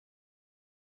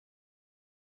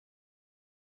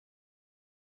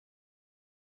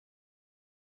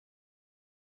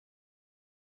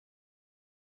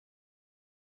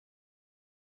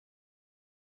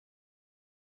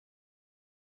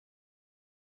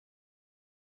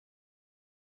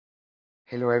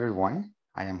Hello, everyone.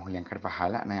 I am Julián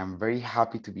Carvajal, and I am very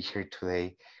happy to be here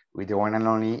today with the one and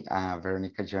only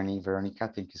Veronica Jhonny. Veronica,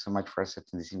 thank you so much for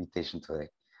accepting this invitation today.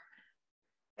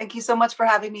 Thank you so much for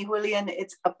having me, Julian.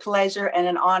 It's a pleasure and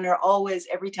an honor always,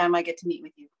 every time I get to meet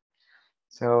with you.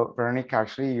 So, Veronica,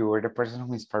 actually, you were the person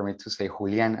who inspired me to say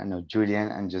Julian and not Julian,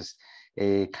 and just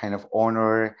a kind of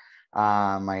honor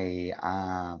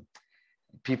my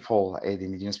people, the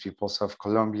indigenous peoples of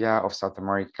Colombia, of South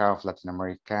America, of Latin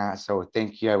America. So,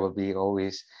 thank you. I will be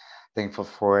always thankful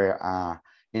for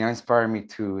inspiring me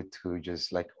to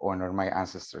just like honor my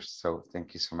ancestors. So,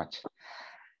 thank you so much.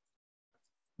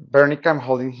 Veronica, I'm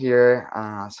holding here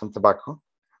some tobacco.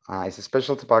 It's a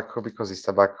special tobacco because this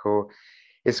tobacco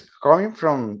is coming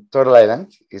from Turtle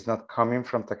Island. It's not coming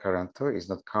from Tacaronto. It's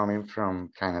not coming from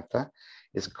Canada.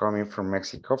 It's coming from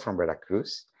Mexico, from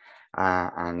Veracruz.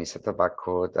 And it's a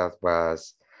tobacco that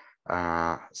was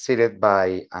seeded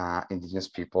by indigenous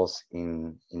peoples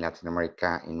in Latin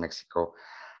America, in Mexico.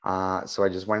 So I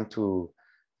just wanted to,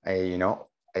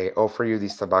 offer you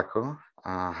this tobacco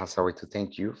as a way to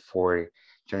thank you for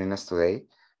joining us today,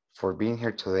 for being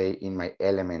here today in my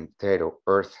element, Tero,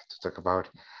 Earth, to talk about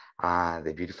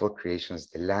the beautiful creations,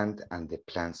 the land and the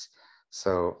plants.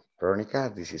 So,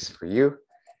 Veronica, this is for you.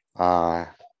 Uh,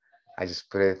 I just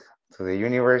put it to the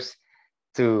universe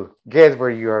to get where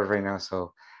you are right now.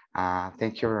 So,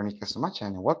 thank you, Veronica, so much,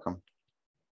 and welcome.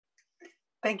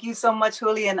 Thank you so much,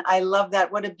 Julian. I love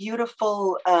that. What a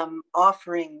beautiful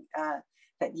offering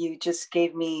that you just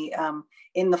gave me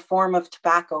in the form of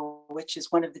tobacco, which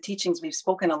is one of the teachings we've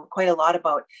spoken quite a lot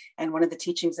about, and one of the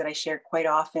teachings that I share quite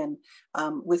often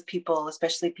with people,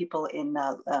 especially people in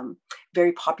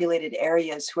very populated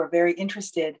areas who are very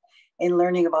interested in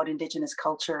learning about Indigenous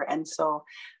culture. And so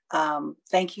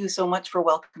thank you so much for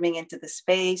welcoming into the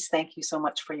space. Thank you so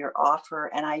much for your offer.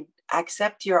 And I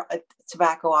accept your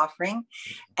tobacco offering,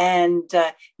 and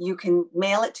you can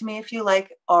mail it to me if you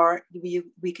like, or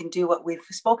we can do what we've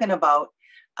spoken about,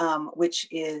 which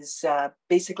is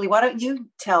basically, why don't you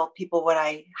tell people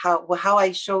how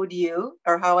I showed you,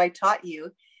 or how I taught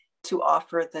you to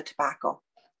offer the tobacco.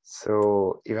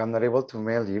 So, if I'm not able to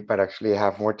mail you, but actually I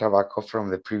have more tobacco from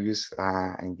the previous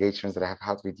engagements that I have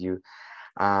had with you,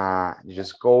 you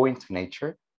just go into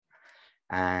nature,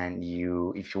 and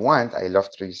you, if you want, I love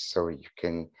trees, so you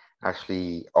can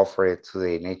actually offer it to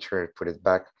the nature, put it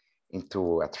back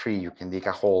into a tree. You can dig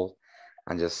a hole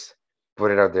and just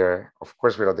put it out there, of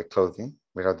course without the clothing,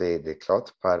 without the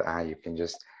cloth, but you can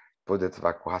just put the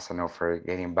tobacco as an offer,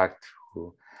 getting back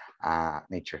to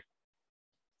nature.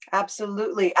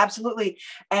 Absolutely, absolutely.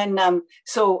 And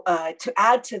so to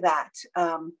add to that,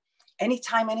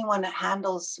 anytime anyone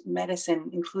handles medicine,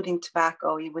 including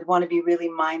tobacco, you would want to be really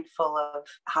mindful of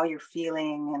how you're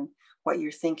feeling and what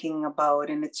you're thinking about.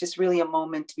 And it's just really a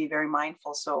moment to be very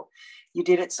mindful. So you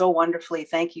did it so wonderfully.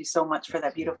 Thank you so much for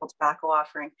that beautiful tobacco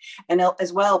offering. And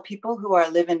as well, people who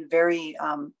live in very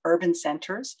urban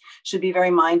centers should be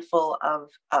very mindful of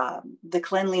the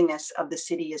cleanliness of the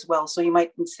city as well. So you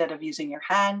might, instead of using your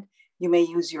hand, you may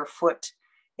use your foot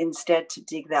instead to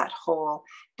dig that hole,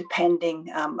 depending,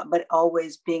 but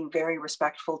always being very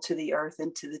respectful to the earth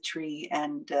and to the tree.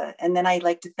 And then I'd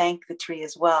like to thank the tree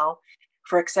as well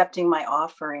for accepting my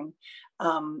offering.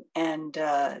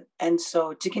 And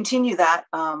so to continue that,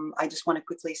 I just want to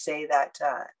quickly say that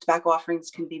tobacco offerings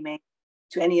can be made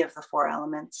to any of the four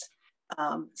elements.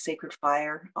 Sacred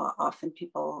fire, often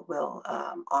people will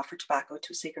offer tobacco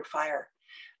to sacred fire.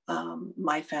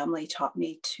 My family taught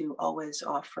me to always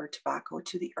offer tobacco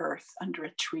to the earth under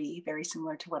a tree, very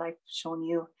similar to what I've shown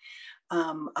you.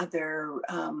 Other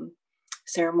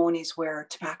ceremonies where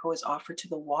tobacco is offered to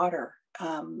the water,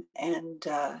 and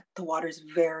the water is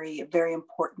very, very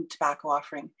important tobacco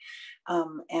offering.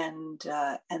 And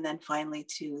then finally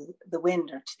to the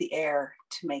wind, or to the air,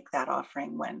 to make that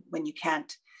offering when you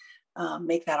can't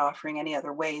make that offering any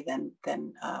other way, then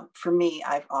for me,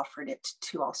 I've offered it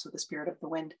to also the spirit of the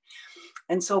wind.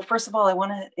 And so first of all, I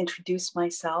want to introduce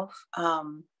myself,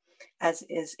 as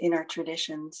is in our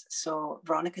traditions. So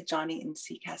Veronica Jhonny in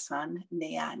Sikasan,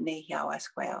 Nea Nehiao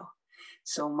Esqueo.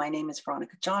 So my name is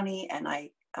Veronica Jhonny, and I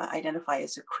identify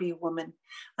as a Cree woman.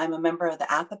 I'm a member of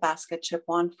the Athabasca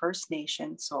Chippewa First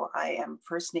Nation. So I am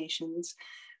First Nations.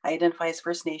 I identify as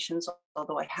First Nations,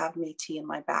 although I have Métis in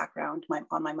my background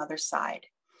on my mother's side.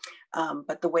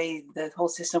 But the way the whole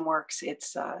system works,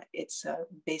 it's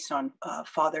based on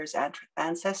father's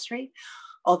ancestry.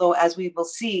 Although, as we will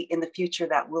see in the future,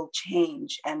 that will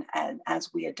change, and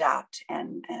as we adapt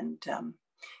and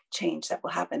change, that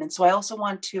will happen. And so I also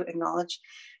want to acknowledge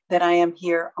that I am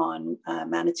here on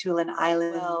Manitoulin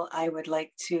Island. Well, I would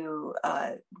like to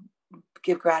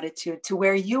give gratitude to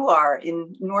where you are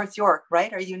in North York,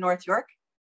 right? Are you North York?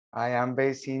 I am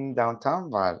based in downtown,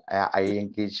 but I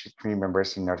engage with community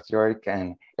members in North York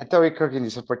and Etobicoke in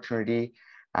this opportunity.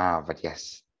 But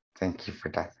yes, thank you for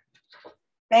that.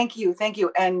 Thank you,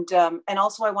 and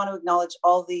also I want to acknowledge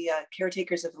all the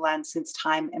caretakers of the land since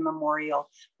time immemorial,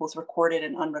 both recorded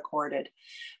and unrecorded.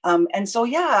 And so,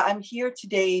 yeah, I'm here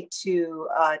today to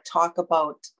talk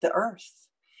about the earth.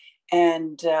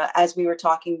 And as we were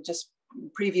talking just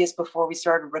previous before we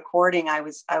started recording, I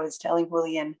was telling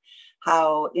Julián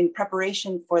how in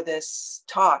preparation for this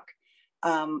talk,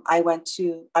 I went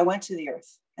to the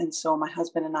earth, and so my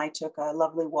husband and I took a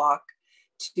lovely walk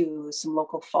to some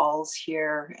local falls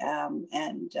here,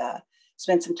 and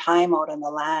spent some time out on the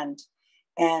land.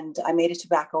 And I made a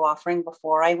tobacco offering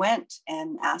before I went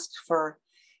and asked for,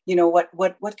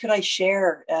 what could I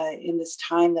share in this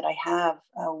time that I have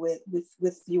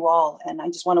with you all. And I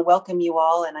just want to welcome you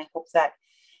all, and I hope that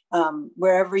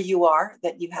wherever you are,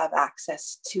 that you have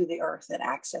access to the earth and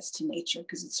access to nature,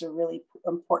 because it's a really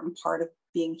important part of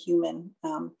being human,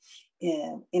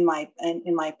 in my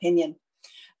opinion.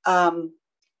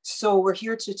 So we're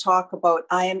here to talk about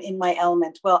I am in my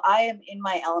element. Well, I am in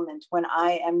my element when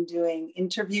I am doing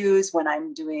interviews, when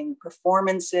I'm doing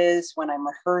performances, when I'm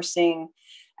rehearsing,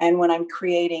 and when I'm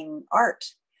creating art.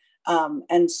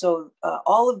 And so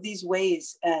all of these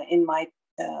ways in my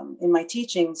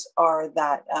teachings are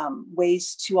that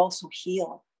ways to also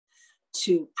heal,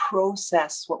 to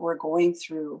process what we're going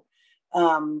through,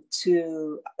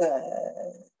 to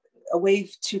a way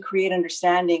to create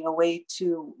understanding, a way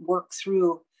to work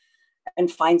through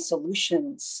and find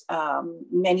solutions.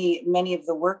 Many of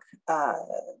the work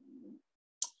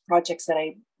projects that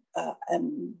I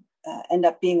end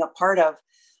up being a part of,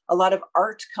 a lot of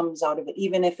art comes out of it,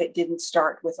 even if it didn't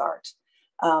start with art.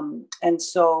 And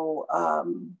so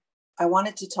I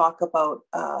wanted to talk about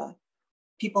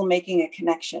people making a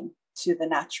connection to the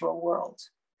natural world.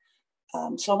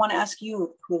 So I want to ask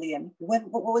you, Julián, what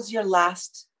was your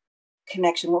last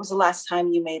connection? What was the last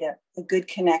time you made a good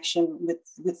connection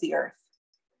with the earth?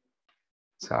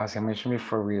 So as I mentioned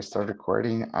before we start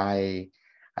recording, I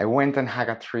went and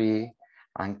hugged a tree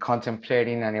and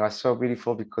contemplating, and it was so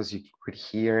beautiful because you could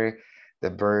hear the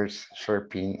birds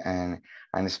chirping, and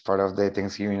it's part of the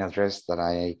Thanksgiving address that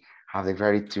I have the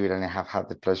gratitude and I have had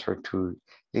the pleasure to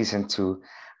listen to.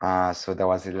 So that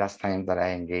was the last time that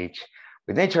I engaged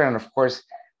with nature, and of course,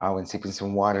 when sipping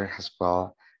some water as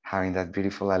well, having that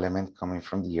beautiful element coming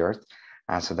from the earth.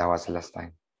 So that was the last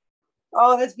time.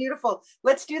 Oh, that's beautiful.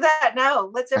 Let's do that now.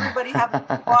 Let's everybody have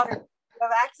water. You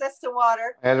have access to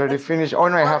water. I already finished. Oh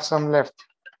no, I have some left.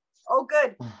 Oh,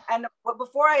 good. And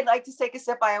before I'd like to take a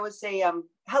sip, I always say,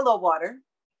 hello, water.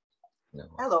 No.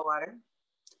 Hello, water.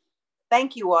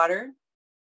 Thank you, water.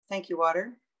 Thank you,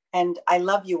 water. And I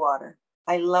love you, water.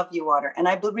 I love you, water. And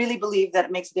I really believe that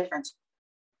it makes a difference.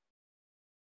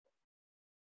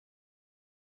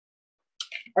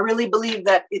 I really believe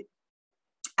that it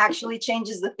actually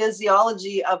changes the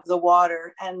physiology of the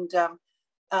water. And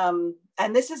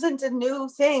this isn't a new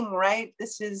thing, right?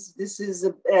 This is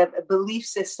a belief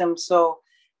system. So,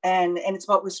 and it's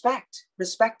about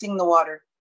respecting the water.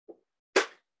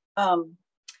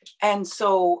 And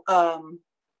so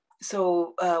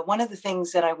one of the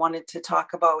things that I wanted to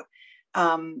talk about,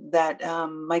 that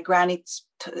my granny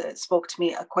spoke to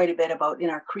me quite a bit about in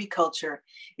our Cree culture,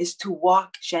 is to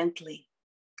walk gently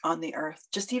on the earth.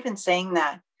 Just even saying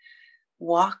that,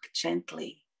 walk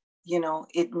gently,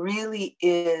 it really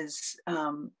is,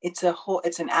 it's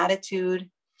an attitude,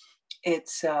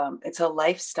 it's a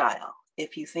lifestyle.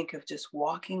 If you think of just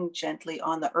walking gently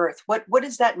on the earth, what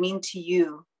does that mean to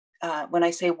you when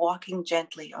I say walking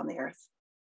gently on the earth?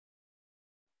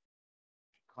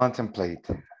 Contemplate,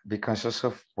 be conscious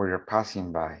of where you're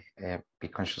passing by, be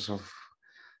conscious of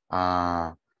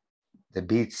the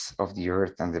beats of the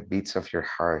earth and the beats of your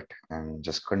heart, and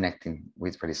just connecting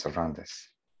with what is around us.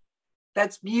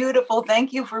 That's beautiful.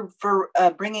 Thank you for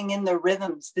bringing in the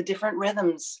rhythms, the different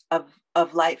rhythms of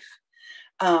life.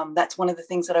 That's one of the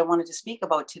things that I wanted to speak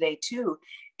about today too,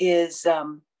 is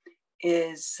the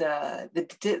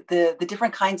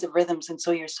different kinds of rhythms. And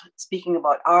so you're speaking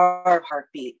about our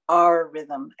heartbeat, our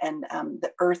rhythm, and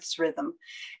the earth's rhythm.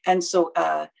 And so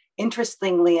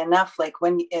interestingly enough, like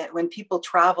when people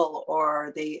travel,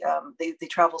 or they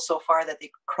travel so far that they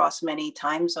cross many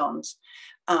time zones,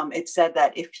 it's said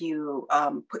that if you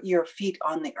put your feet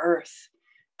on the earth,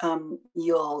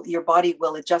 your body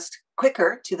will adjust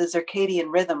quicker to the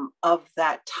circadian rhythm of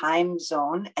that time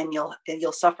zone, and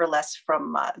you'll suffer less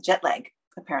from jet lag.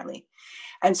 apparently.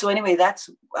 And so anyway, that's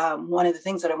one of the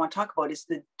things that I want to talk about is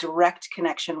the direct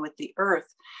connection with the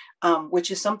earth,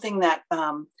 which is something that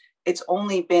it's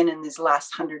only been in these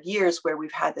last 100 years where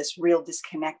we've had this real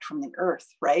disconnect from the earth,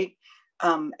 right?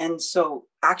 And so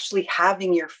actually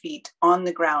having your feet on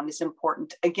the ground is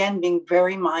important. Again, being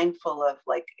very mindful of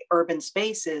like urban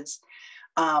spaces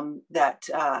that,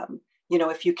 you know,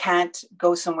 if you can't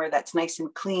go somewhere that's nice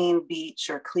and clean, beach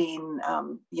or clean,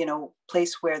 you know,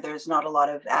 place where there's not a lot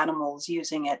of animals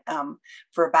using it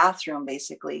for a bathroom,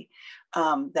 basically,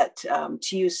 that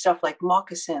to use stuff like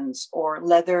moccasins or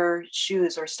leather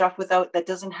shoes or stuff without, that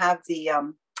doesn't have the,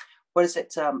 what is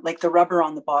it, like the rubber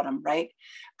on the bottom, right?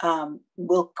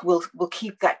 We'll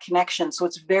keep that connection. So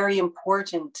it's very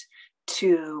important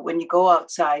to, when you go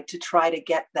outside, to try to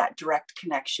get that direct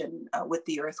connection with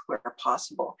the earth where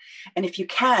possible. And if you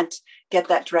can't get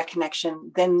that direct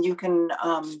connection, then you can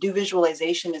do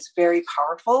visualization. Is very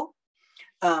powerful.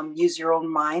 Use your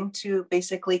own mind to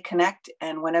basically connect.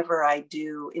 And whenever I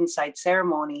do inside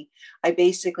ceremony, I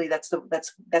basically,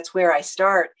 that's where I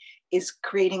start, is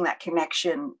creating that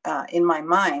connection in my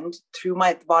mind through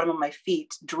the bottom of my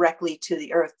feet directly to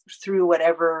the earth, through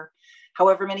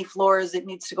however many floors it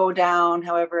needs to go down,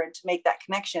 however, and to make that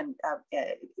connection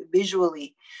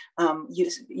visually,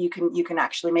 you can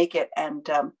actually make it. And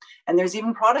there's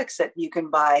even products that you can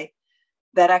buy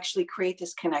that actually create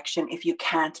this connection if you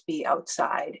can't be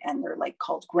outside, and they're like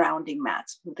called grounding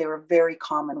mats. They were very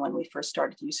common when we first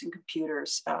started using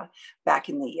computers back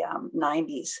in the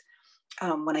 90s.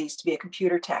 When I used to be a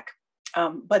computer tech.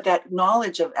 But that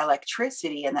knowledge of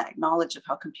electricity and that knowledge of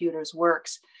how computers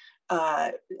works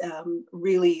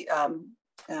really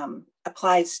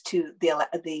applies to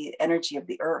the energy of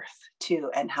the earth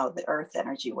too, and how the earth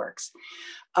energy works.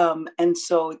 And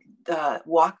so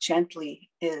walk gently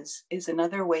is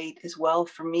another way as well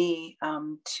for me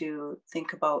to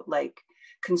think about, like,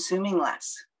 consuming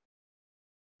less.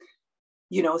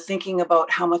 You know, thinking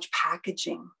about how much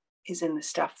packaging is in the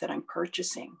stuff that I'm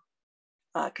purchasing,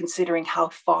 considering how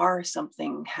far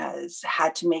something has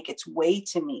had to make its way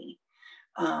to me.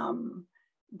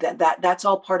 That's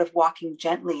all part of walking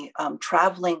gently,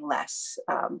 traveling less.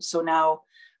 So now,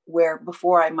 where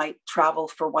before I might travel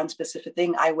for one specific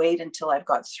thing, I wait until I've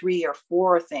got 3 or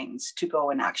 4 things to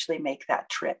go and actually make that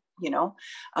trip, you know?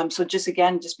 So just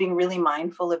being really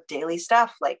mindful of daily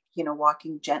stuff, like, you know,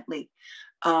 walking gently.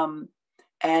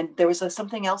 And there was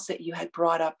something else that you had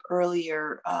brought up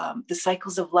earlier, the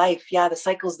cycles of life. Yeah, the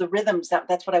cycles, the rhythms.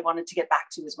 That's what I wanted to get back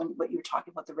to, is what you were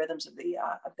talking about, the rhythms of the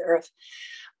earth.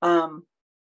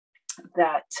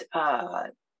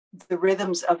 The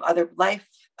rhythms of other life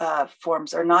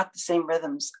forms are not the same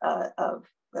rhythms of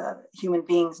human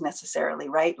beings necessarily,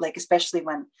 right? Like, especially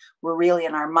when we're really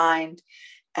in our mind,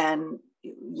 and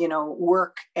you know,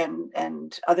 work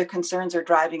and other concerns are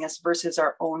driving us versus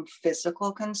our own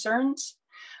physical concerns.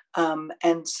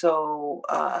 And so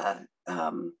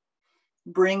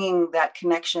bringing that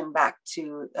connection back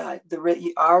to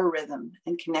our rhythm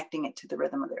and connecting it to the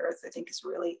rhythm of the earth, I think, is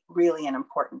really, really an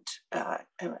important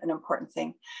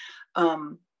thing.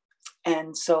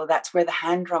 And so that's where the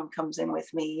hand drum comes in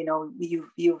with me. You know,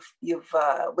 you've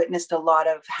witnessed a lot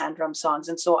of hand drum songs,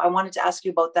 and so I wanted to ask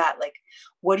you about that. Like,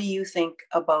 what do you think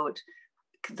about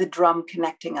the drum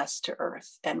connecting us to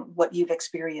earth, and what you've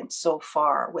experienced so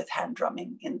far with hand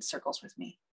drumming in circles with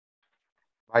me?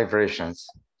 Vibrations,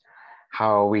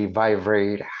 how we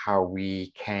vibrate, how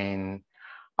we can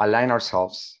align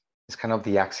ourselves. It's kind of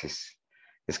the axis.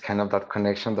 It's kind of that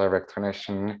connection, direct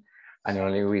connection, and not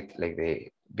only with like the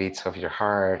beats of your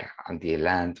heart and the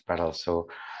land, but also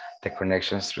the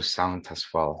connections through sound as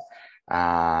well.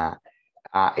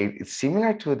 It's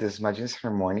similar to the smudging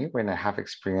ceremony when I have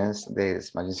experienced the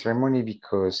smudging ceremony,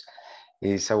 because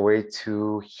it's a way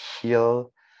to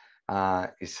heal.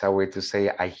 It's a way to say,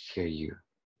 I hear you.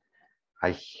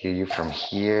 I hear you from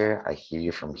here. I hear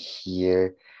you from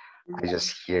here. I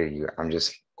just hear you. I'm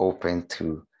just open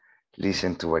to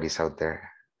listen to what is out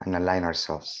there and align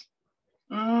ourselves.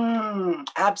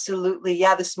 Absolutely.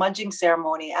 Yeah, the smudging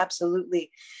ceremony.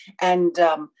 Absolutely. And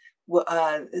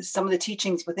some of the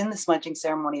teachings within the smudging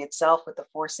ceremony itself, with the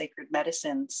 4 sacred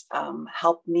medicines,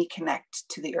 helped me connect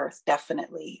to the earth,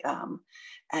 definitely.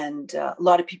 And a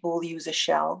lot of people will use a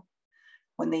shell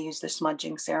when they use the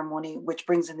smudging ceremony, which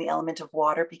brings in the element of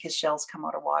water, because shells come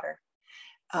out of water.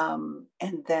 And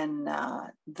then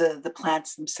the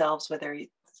plants themselves, whether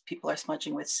people are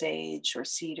smudging with sage or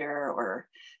cedar or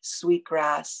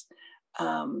sweetgrass,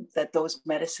 that those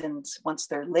medicines, once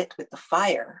they're lit with the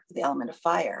fire, the element of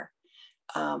fire,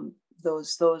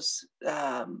 those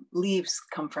leaves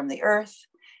come from the earth.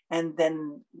 And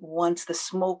then once the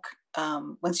smoke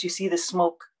once you see the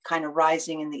smoke kind of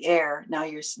rising in the air, now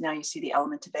you see the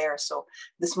element of air. So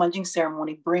the smudging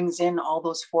ceremony brings in all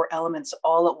those 4 elements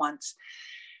all at once.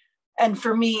 And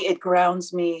for me, it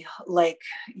grounds me like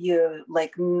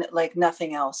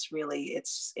nothing else, really.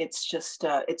 It's just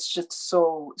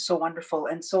so wonderful.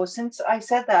 And so since I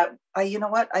said that, you know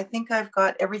what, I think I've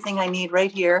got everything I need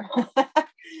right here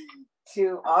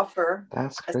to offer.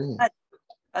 That's great.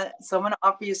 So I'm going to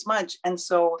offer you smudge. And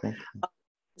so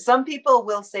some people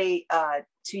will say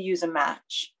to use a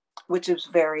match, which is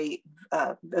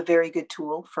a very good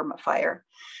tool from a fire.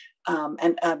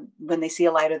 And when they see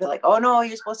a lighter, they're like, oh no,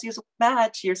 you're supposed to use a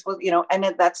match. You're supposed,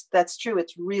 and that's true.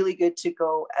 It's really good to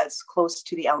go as close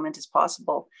to the element as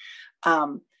possible.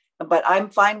 But I'm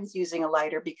fine with using a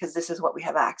lighter because this is what we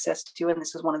have access to. And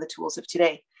this is one of the tools of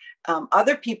today.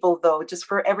 Other people though, just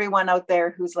for everyone out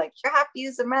there who's like, you have to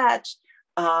use a match.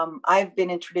 I've been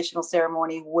in traditional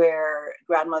ceremony where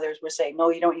grandmothers were saying,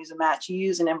 no, you don't use a match. You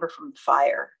use an ember from the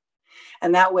fire.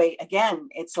 And that way, again,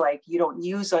 it's like you don't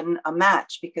use a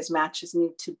match because matches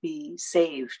need to be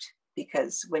saved,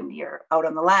 because when you're out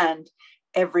on the land,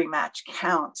 every match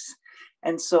counts.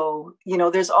 And so,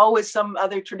 there's always some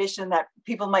other tradition that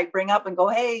people might bring up and go,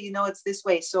 hey, it's this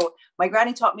way. So my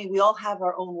granny taught me we all have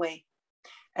our own way.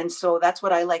 And so that's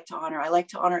what I like to honor. I like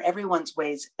to honor everyone's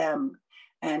ways.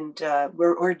 And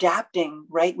we're adapting,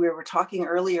 right? We were talking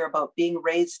earlier about being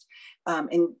raised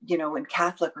in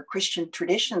Catholic or Christian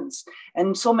traditions,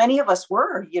 and so many of us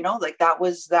were, like there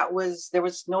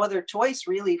was no other choice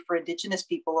really for Indigenous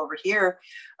people over here,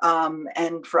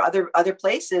 and for other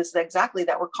places exactly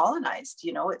that were colonized.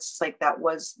 It's like that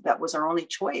was our only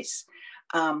choice,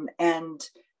 and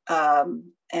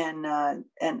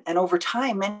over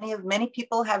time, many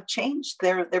people have changed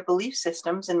their belief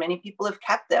systems, and many people have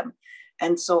kept them.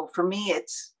 And so for me,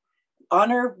 it's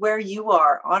honor where you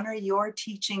are, honor your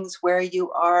teachings where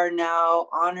you are now,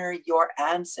 honor your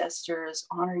ancestors,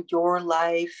 honor your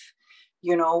life.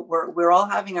 We're all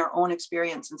having our own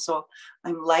experience. And so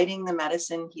I'm lighting the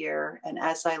medicine here. And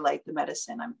as I light the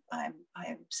medicine, I'm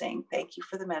saying thank you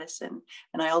for the medicine.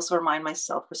 And I also remind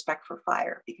myself respect for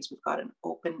fire, because we've got an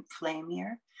open flame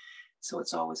here. So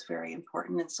it's always very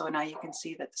important. And so now you can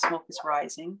see that the smoke is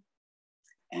rising.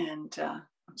 And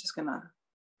I'm just gonna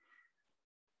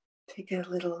take a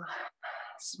little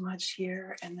smudge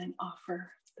here and then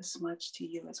offer the smudge to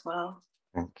you as well.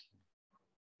 Thank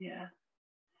you. Yeah.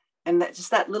 And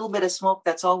that little bit of smoke,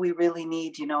 that's all we really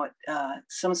need.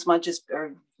 Some smudges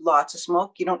are lots of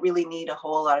smoke. You don't really need a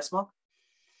whole lot of smoke.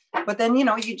 But then,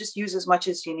 you just use as much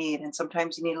as you need. And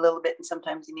sometimes you need a little bit and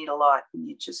sometimes you need a lot. And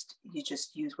you just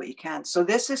use what you can. So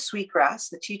this is sweetgrass.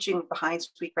 The teaching behind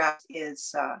sweetgrass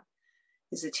is a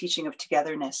teaching of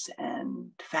togetherness and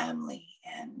family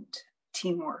and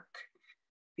teamwork,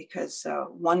 because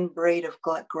one braid of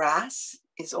grass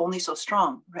is only so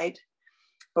strong, right?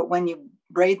 But when you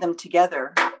braid them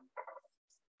together,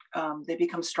 they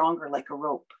become stronger like a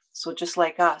rope. So just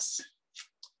like us,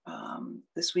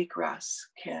 the sweetgrass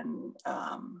can,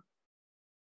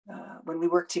 when we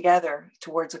work together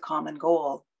towards a common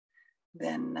goal,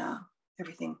 then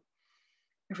everything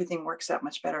works out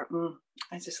much better.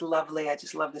 It's just lovely. I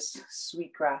just love this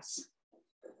sweetgrass.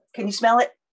 Can you smell it?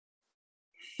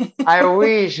 I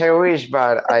wish,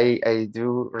 but I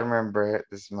do remember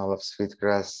the smell of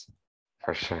sweetgrass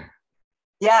for sure.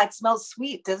 Yeah, it smells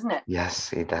sweet, doesn't it?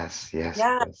 Yes, it does. Yes.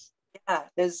 Yeah. It does.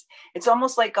 Yeah. It's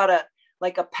almost like got a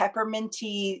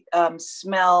pepperminty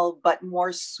smell, but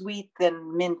more sweet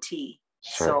than minty.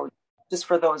 Sure. So just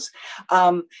for those.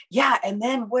 Yeah. And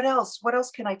then what else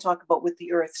can I talk about with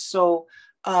the earth? So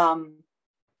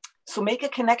make a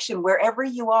connection wherever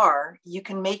you are. You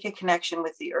can make a connection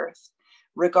with the earth,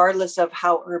 regardless of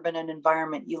how urban an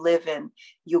environment you live in.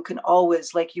 You can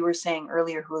always, like you were saying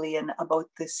earlier, Julian, about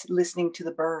this, listening to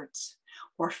the birds,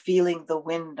 or feeling the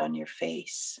wind on your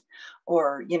face,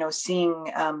 or,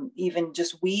 seeing even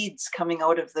just weeds coming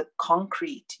out of the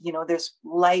concrete. There's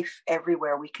life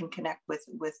everywhere. We can connect with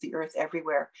the earth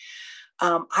everywhere.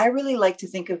 I really like to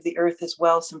think of the earth as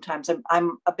well. Sometimes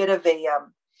I'm a bit of a,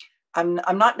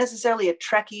 I'm not necessarily a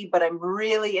Trekkie, but I'm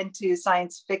really into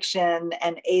science fiction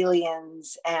and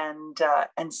aliens and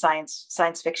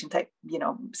science fiction type,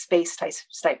 space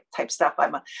type stuff.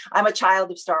 I'm a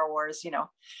child of Star Wars,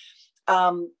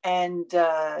 and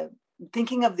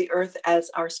thinking of the earth as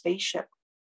our spaceship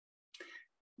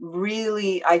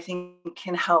really, I think,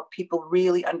 can help people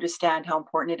really understand how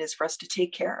important it is for us to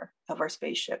take care of our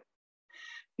spaceship.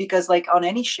 Because like on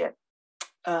any ship,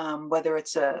 whether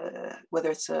it's a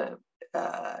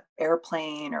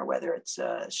airplane, or whether it's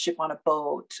a ship on a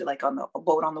boat, like a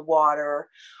boat on the water,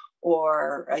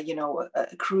 or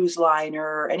a cruise liner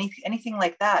or anything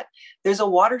like that, there's a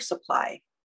water supply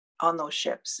on those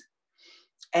ships,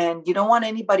 and you don't want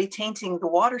anybody tainting the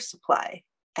water supply.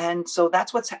 And so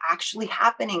that's what's actually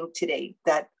happening today,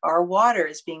 that our water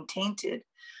is being tainted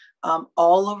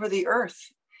all over the earth.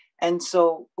 And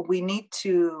so we need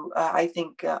to, I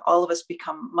think, all of us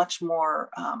become much more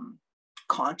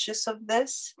conscious of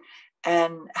this,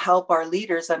 and help our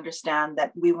leaders understand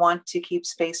that we want to keep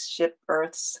spaceship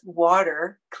Earth's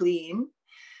water clean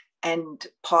and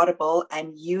potable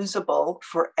and usable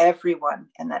for everyone,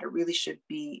 and that it really should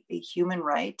be a human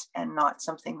right and not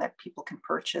something that people can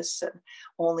purchase, and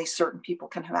only certain people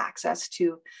can have access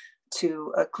to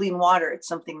clean water. It's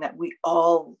something that we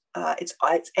all,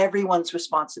 it's everyone's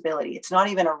responsibility. It's not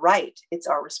even a right, it's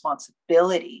our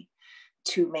responsibility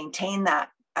to maintain that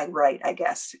right, I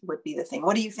guess, would be the thing.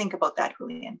 What do you think about that,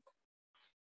 Julián?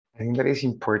 I think that is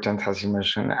important, as you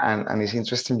mentioned, and it's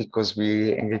interesting because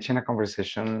we engaged in a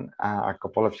conversation a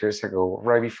couple of years ago,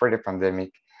 right before the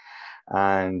pandemic,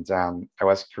 and I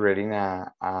was curating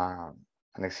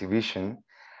an exhibition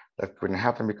that couldn't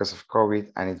happen because of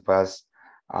COVID, and it was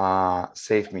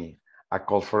Save Me, a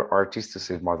call for artists to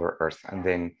save Mother Earth. And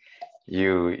then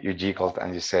you giggled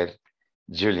and you said,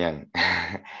 Julián,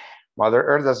 Mother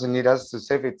Earth doesn't need us to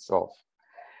save itself.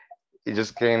 It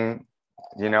just came,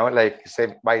 like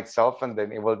saved by itself, and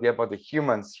then it will be about the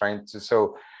humans trying to.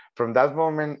 So from that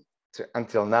moment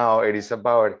until now, it is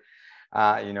about,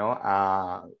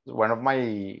 one of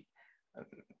my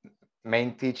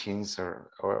main teachings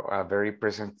or very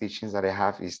present teachings that I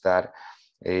have is that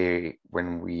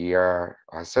when we are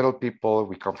settled people,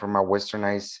 we come from a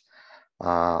westernized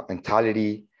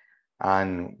mentality,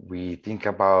 and we think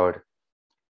about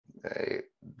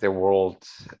the world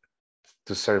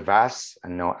to serve us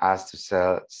and not us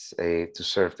to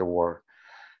serve the world.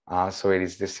 So it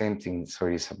is the same thing. So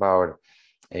it is about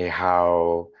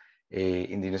how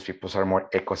indigenous peoples are more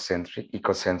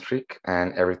ecocentric,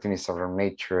 and everything is around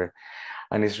nature.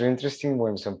 And it's really interesting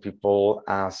when some people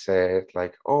said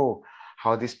like, oh,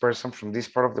 how this person from this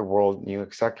part of the world knew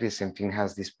exactly the same thing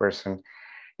as this person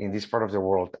in this part of the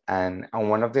world. And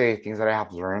one of the things that I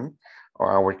have learned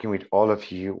working with all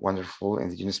of you wonderful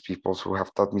indigenous peoples who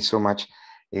have taught me so much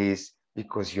is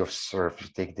because you observe, you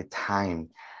take the time,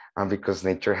 and because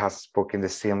nature has spoken the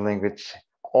same language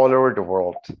all over the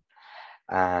world.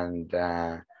 And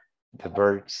the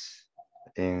birds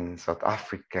in South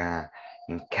Africa,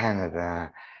 in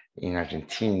Canada, in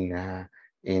Argentina,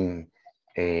 in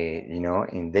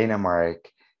in Denmark,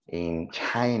 in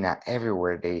China,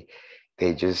 everywhere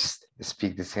they just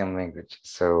speak the same language.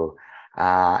 So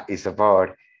it's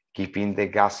about keeping the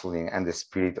gasoline and the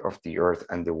spirit of the earth,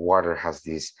 and the water has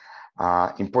this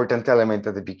important element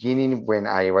at the beginning. When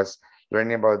I was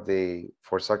learning about the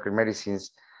four sacred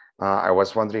medicines, I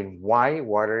was wondering why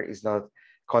water is not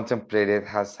contemplated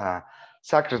as a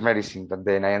sacred medicine, but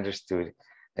then I understood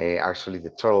actually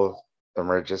the turtle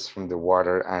emerges from the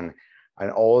water, and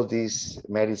all these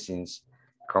medicines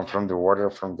come from the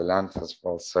water, from the land as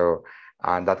well. So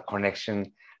that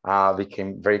connection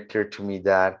became very clear to me,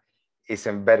 that is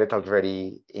embedded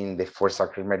already in the four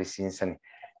sacred medicines, and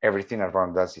everything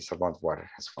around us is about water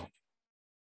as well.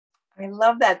 I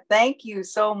love that. Thank you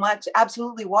so much.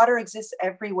 Absolutely. Water exists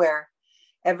everywhere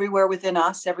within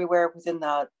us, everywhere within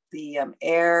the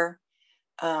air,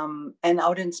 and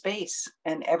out in space,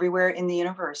 and everywhere in the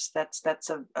universe. It's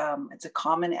a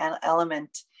common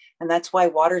element. And that's why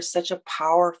water is such a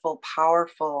powerful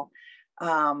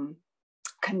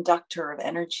conductor of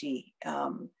energy,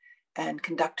 and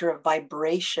conductor of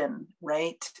vibration,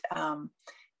 right?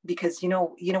 Because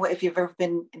if you've ever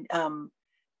been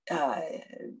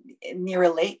near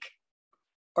a lake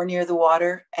or near the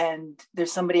water, and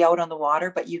there's somebody out on the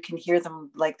water, but you can hear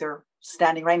them like they're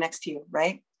standing right next to you,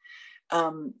 right?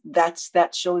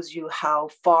 That shows you how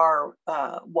far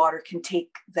water can take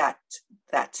that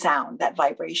sound, that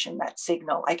vibration, that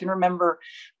signal. I can remember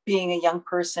being a young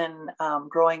person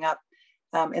growing up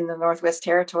in the Northwest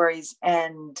Territories,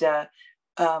 and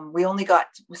we only got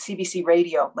CBC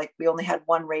radio. Like, we only had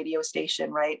one radio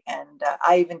station, right? And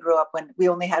I even grew up when we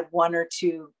only had one or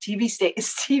two TV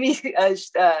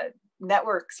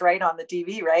networks, right, on the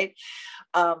TV, right?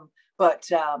 But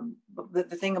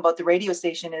the thing about the radio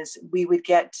station is we would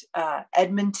get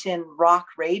Edmonton rock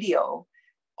radio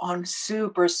on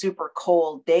super, super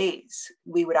cold days.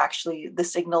 The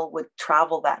signal would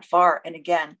travel that far. And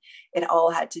again, it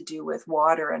all had to do with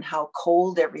water and how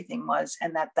cold everything was.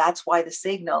 And that's why the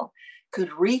signal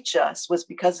could reach us was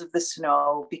because of the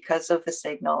snow, because of the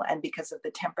signal, and because of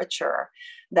the temperature.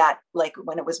 That, like,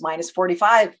 when it was minus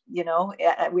 45, you know,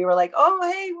 we were like, oh,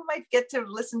 hey, we might get to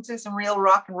listen to some real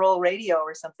rock and roll radio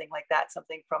or something like that,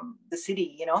 something from the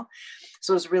city, you know.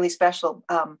 So it was really special.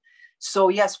 So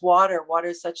yes, water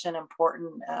is such an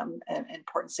important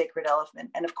sacred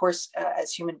element. And of course,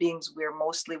 as human beings, we're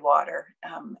mostly water.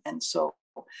 And so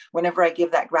whenever I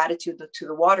give that gratitude to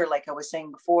the water, like I was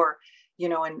saying before, you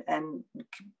know, and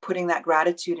putting that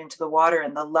gratitude into the water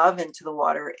and the love into the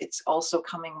water, it's also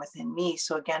coming within me.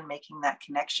 So again, making that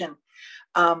connection.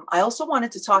 I also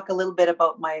wanted to talk a little bit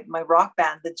about my rock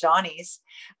band, the Jhonnys.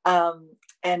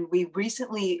 And we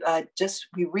recently just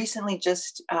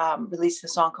released a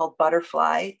song called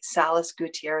Butterfly, Salas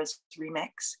Gutierrez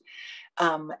remix.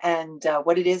 And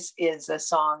what it is a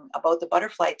song about the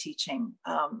butterfly teaching.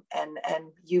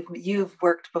 And you've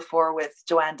worked before with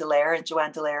Joanne Dallaire, and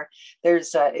Joanne Dallaire,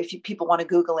 there's if people want to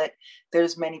Google it,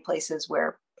 there's many places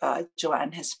where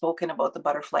Joanne has spoken about the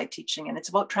butterfly teaching, and it's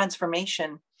about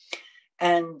transformation.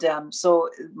 And so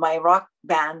my rock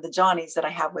band, the Jhonnys, that I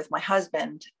have with my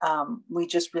husband, we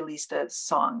just released a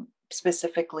song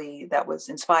specifically that was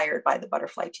inspired by the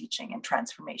butterfly teaching and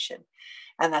transformation.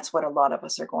 And that's what a lot of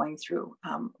us are going through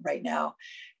right now.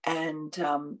 And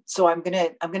so I'm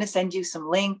gonna send you some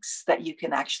links that you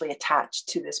can actually attach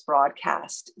to this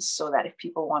broadcast, so that if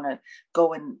people want to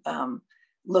go and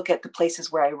look at the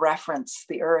places where I reference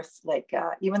the earth, like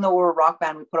even though we're a rock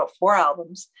band, we put out 4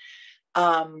 albums.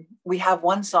 We have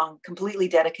one song completely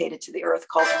dedicated to the earth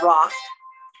called Rock.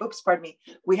 Oops, pardon me.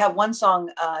 We have one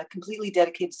song completely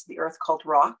dedicated to the earth called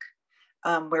Rock,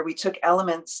 where we took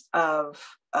elements of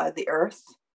the earth,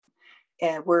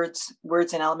 and words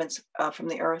and elements from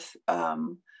the earth,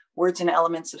 words and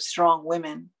elements of strong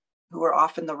women who are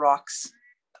often the rock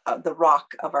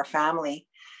of our family,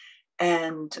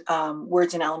 and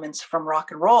words and elements from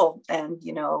rock and roll. And,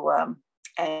 you know,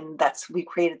 and we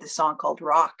created this song called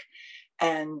Rock.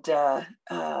 And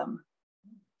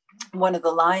one of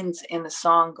the lines in the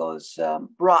song goes,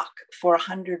 rock for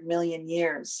 100 million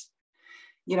years,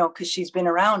 you know, because she's been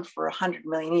around for 100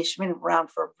 million years. She's been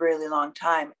around for a really long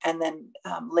time. And then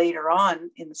later on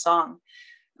in the song,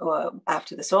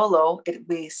 after the solo,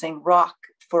 we sing rock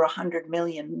for 100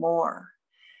 million more.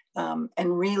 And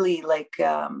really, like,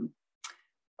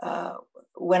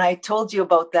 when I told you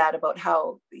about that, about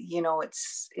how, you know,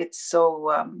 it's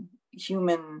so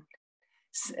human,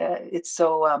 it's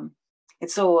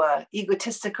so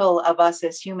egotistical of us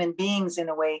as human beings, in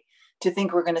a way, to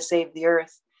think we're going to save the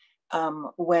earth,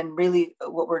 when really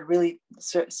what we're really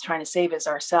trying to save is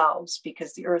ourselves,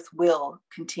 because the earth will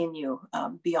continue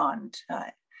beyond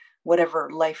whatever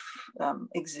life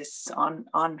exists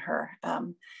on her.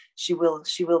 She will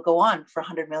go on for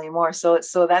 100 million more.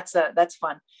 So that's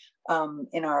fun.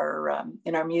 In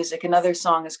our music. Another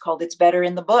song is called It's Better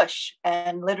in the Bush.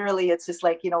 And literally it's just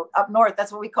like, you know, up north,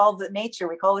 that's what we call the nature.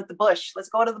 We call it the bush. Let's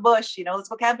go to the bush, you know, let's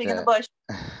go camping in the bush.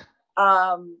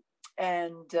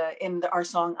 And in our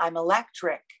song, I'm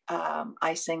Electric,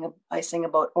 I sing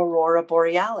about Aurora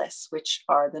Borealis, which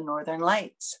are the northern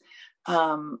lights.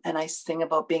 And I sing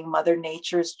about being Mother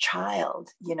Nature's child,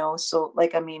 you know. So,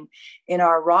 like, I mean, in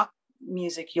our rock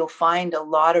music, you'll find a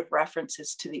lot of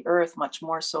references to the earth, much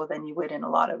more so than you would in a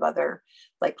lot of other,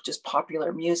 like, just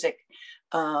popular music.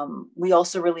 We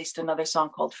also released another song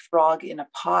called Frog in a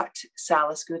Pot,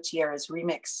 Salas Gutierrez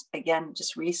remix, again,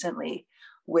 just recently,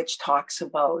 which talks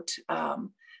about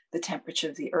the temperature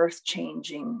of the earth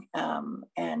changing,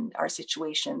 and our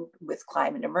situation with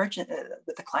climate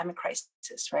with the climate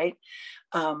crisis, right?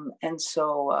 And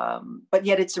so, but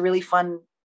yet it's a really fun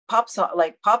pop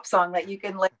song that you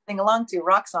can, like, sing along to,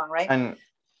 rock song, right?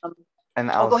 And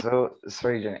also,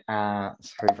 sorry, Jenny,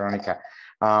 sorry, Veronica.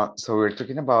 So we're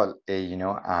talking about, you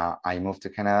know, I moved to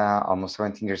Canada almost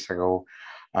 17 years ago,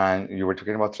 and you were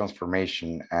talking about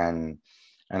transformation, and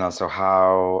also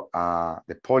how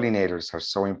the pollinators are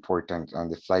so important,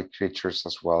 and the fly creatures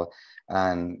as well,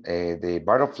 and the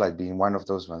butterfly being one of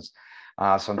those ones.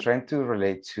 So I'm trying to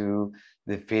relate to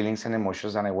the feelings and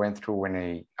emotions that I went through when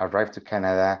I arrived to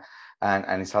Canada,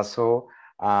 and it's also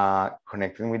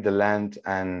connecting with the land,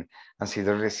 and see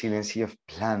the resiliency of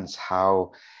plants,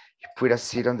 how you put a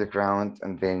seed on the ground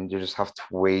and then you just have to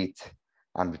wait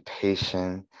and be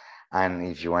patient, and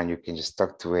if you want, you can just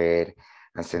talk to it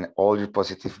and send all your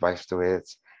positive vibes to it,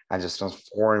 and just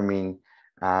transforming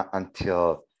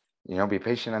until, you know, be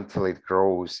patient until it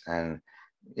grows, and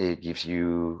it gives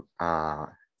you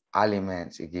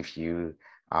aliments, it gives you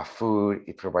food,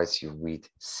 it provides you with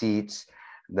seeds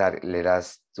that let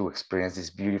us to experience these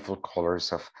beautiful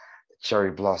colors of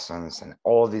cherry blossoms and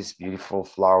all these beautiful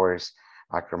flowers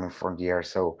coming from the air.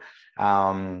 So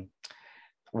um,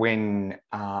 when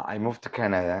I moved to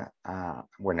Canada,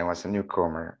 when I was a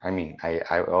newcomer, I mean,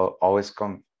 I will always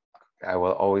come, I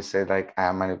will always say like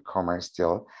I'm a newcomer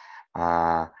still,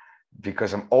 uh,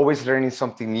 because I'm always learning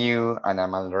something new and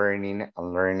I'm learning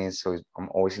and learning. So I'm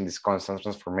always in this constant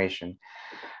transformation.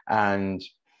 And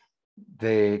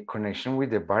the connection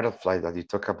with the butterfly that you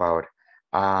talk about,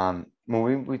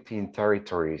 moving within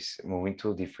territories, moving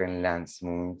to different lands,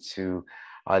 moving to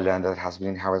a land that has been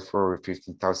inhabited for over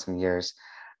 15,000 years,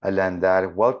 a land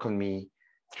that welcomed me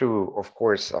through, of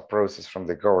course, a process from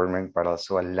the government, but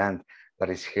also a land that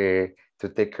is here to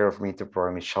take care of me, to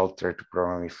provide me shelter, to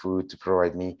provide me food, to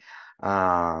provide me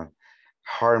uh,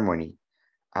 harmony.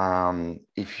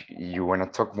 If you want to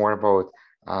talk more about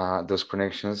those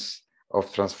connections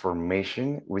of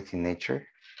transformation within nature.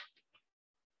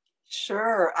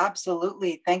 Sure,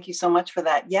 absolutely. Thank you so much for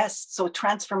that. Yes, so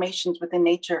transformations within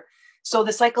nature. So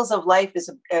the cycles of life is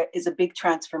a big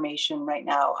transformation right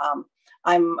now.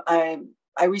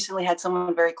 I recently had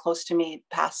someone very close to me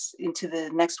pass into the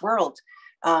next world,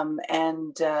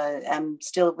 and I'm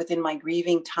still within my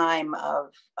grieving time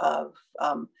of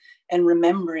and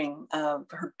remembering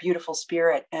her beautiful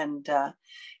spirit, and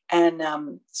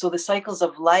so the cycles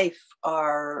of life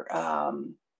are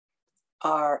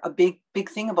a big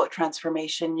thing about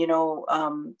transformation.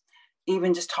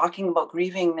 Even just talking about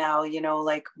grieving now,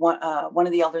 like one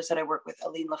of the elders that I work with,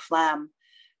 Aline Laflamme,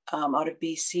 out of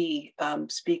BC,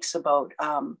 speaks about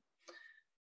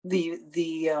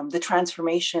the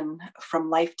transformation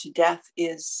from life to death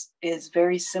is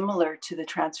very similar to the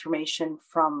transformation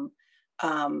from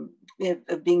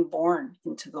being born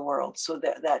into the world. So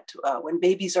that when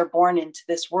babies are born into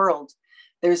this world,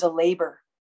 there's a labor,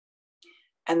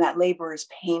 and that labor is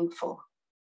painful,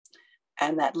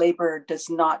 and that labor does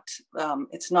not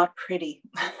it's not pretty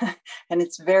and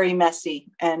it's very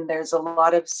messy, and there's a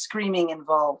lot of screaming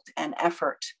involved and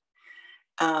effort,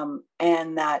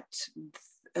 and that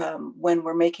when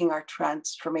we're making our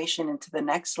transformation into the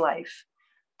next life,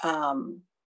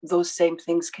 those same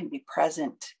things can be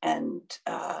present. And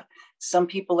some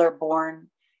people are born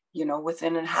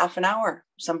within a half an hour.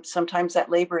 Sometimes that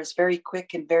labor is very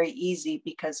quick and very easy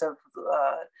because of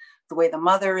the way the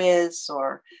mother is,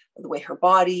 or the way her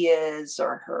body is,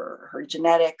 or her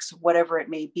genetics, whatever it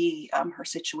may be, her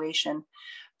situation.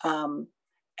 And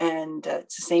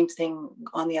it's the same thing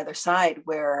on the other side,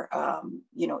 where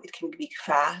it can be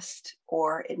fast,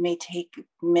 or it may take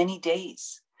many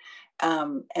days.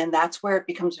 And that's where it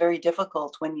becomes very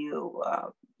difficult when you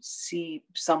see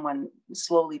someone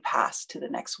slowly pass to the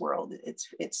next world.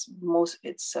 It's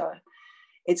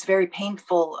very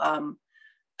painful,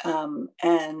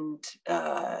 and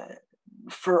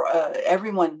for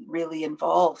everyone really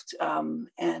involved,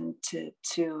 and to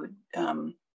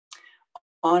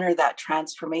honor that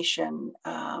transformation.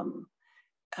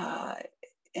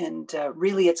 And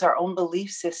really, it's our own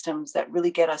belief systems that really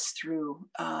get us through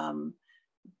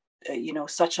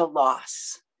such a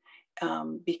loss,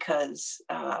 because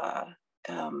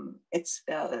it's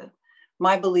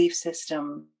my belief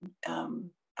system.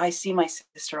 I see my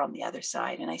sister on the other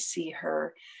side, and I see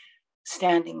her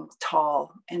standing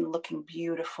tall and looking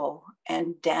beautiful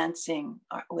and dancing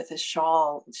with a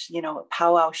shawl, a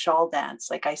powwow shawl dance.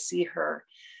 Like, I see her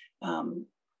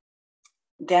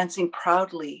dancing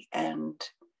proudly and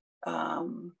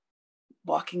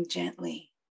walking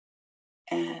gently,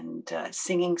 and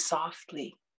singing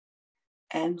softly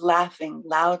and laughing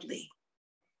loudly,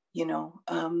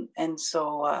 and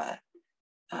so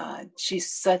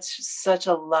she's such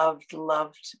a loved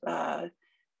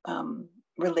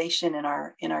relation in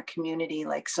our community.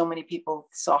 Like, so many people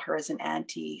saw her as an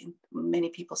auntie, many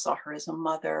people saw her as a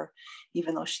mother.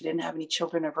 Even though she didn't have any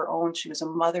children of her own, she was a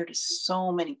mother to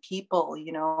so many people,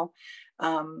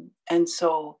 and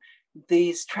so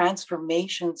these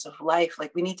transformations of life,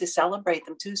 like, we need to celebrate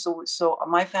them too. So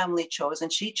my family chose,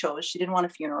 and she didn't want a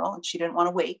funeral, and she didn't want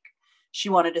a wake. She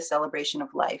wanted a celebration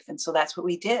of life. And so that's what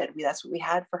we did. That's what we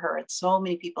had for her. And so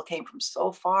many people came from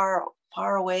so far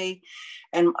away.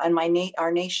 And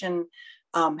our nation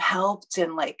helped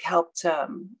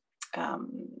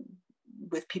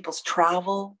with people's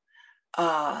travel.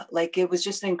 Like, it was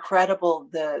just incredible,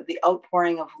 the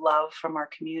outpouring of love from our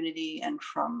community, and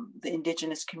from the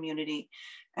Indigenous community,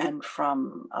 and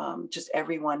from just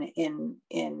everyone in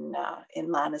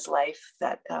Lana's life.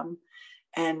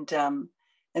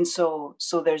 And so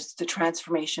there's the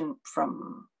transformation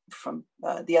from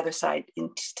the other side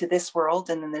into this world,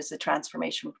 and then there's the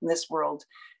transformation from this world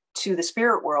to the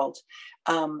spirit world.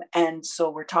 And so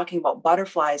we're talking about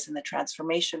butterflies and the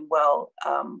transformation. Well,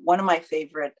 one of my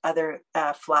favorite other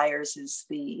flyers is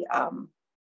the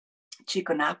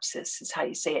Chiconapsis is how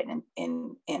you say it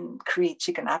in Cree,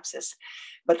 Chiconapsis,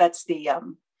 but that's the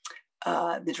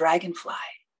dragonfly.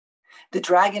 The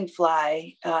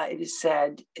dragonfly, it is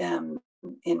said in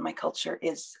my culture,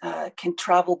 is can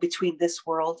travel between this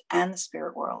world and the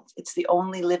spirit world. It's the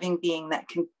only living being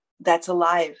that's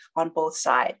alive on both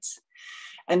sides,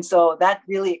 and so that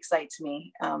really excites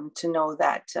me to know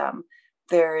that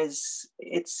there is.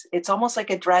 It's almost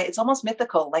like it's almost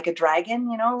mythical, like a dragon,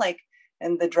 like,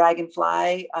 and the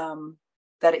dragonfly.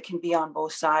 That it can be on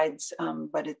both sides,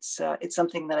 but it's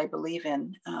something that I believe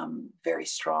in very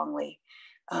strongly.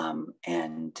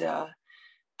 And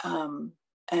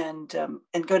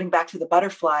going back to the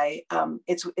butterfly,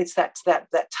 it's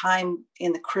that time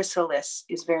in the chrysalis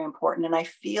is very important. And I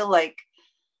feel like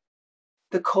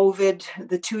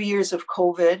the 2 years of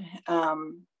COVID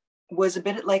was a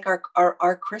bit like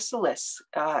our chrysalis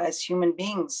as human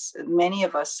beings. Many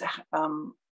of us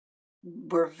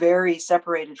were very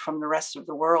separated from the rest of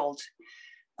the world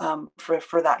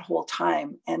for that whole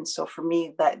time. And so for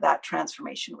me, that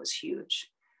transformation was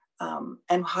huge.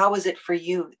 And how was it for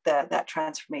you, that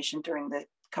transformation during the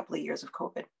couple of years of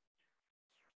COVID?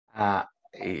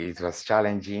 It was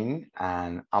challenging,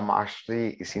 and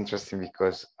it's interesting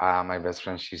because my best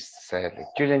friend, she said, like,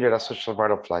 Julian, you're a social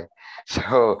butterfly.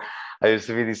 So I used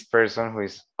to be this person who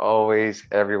is always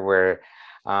everywhere,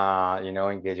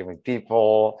 engaging with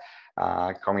people,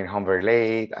 coming home very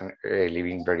late and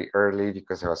leaving very early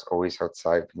because I was always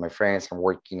outside with my friends and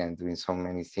working and doing so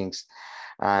many things.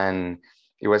 And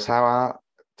it was a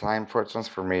time for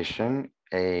transformation.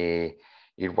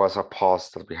 It was a pause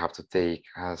that we have to take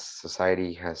as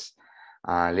society, as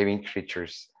living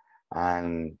creatures,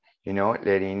 and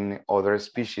letting other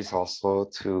species also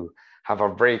to have a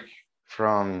break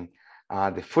from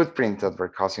the footprint that we're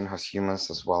causing as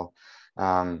humans as well.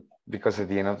 Because at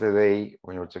the end of the day,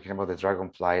 when we're talking about the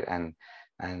dragonfly and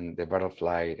the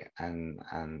butterfly and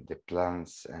the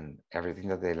plants and everything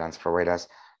that the lands provide us,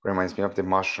 reminds me of the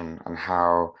mushroom and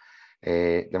how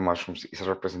the mushrooms is a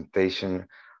representation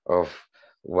of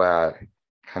what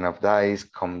kind of dies,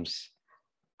 comes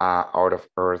out of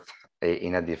earth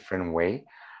in a different way.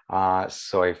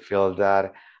 So I feel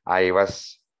that I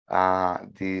was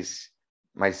this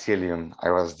mycelium, I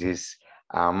was this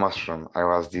mushroom, I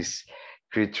was this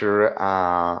creature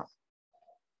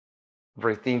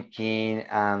rethinking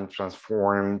and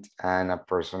transformed, and a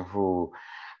person who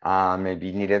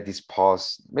maybe needed this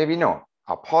pause, maybe no,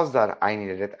 a pause that I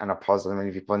needed it, and a pause that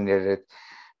many people needed it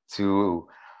to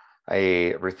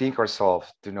rethink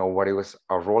ourselves, to know what it was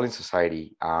our role in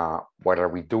society, what are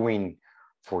we doing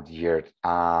for the earth,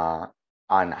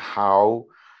 and how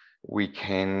we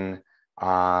can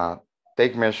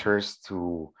take measures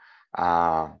to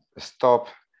stop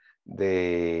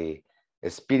the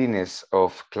speediness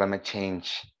of climate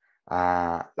change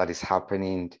that is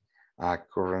happening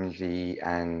currently,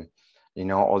 and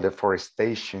all the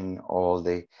forestation, all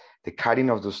the cutting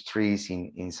of those trees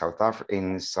in South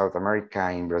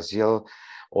America, in Brazil,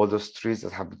 all those trees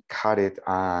that have been cut.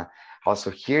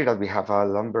 Also here that we have a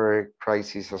lumber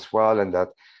crisis as well, and that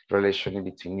relation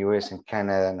between US and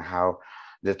Canada, and how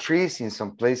the trees in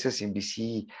some places in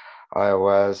BC, I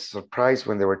was surprised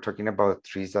when they were talking about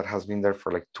trees that has been there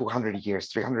for like 200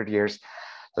 years, 300 years,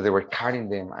 that they were cutting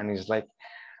them. And it's like,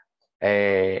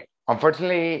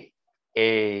 unfortunately,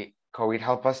 COVID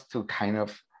helped us to kind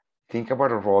of think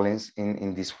about our roles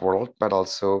in this world, but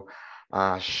also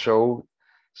show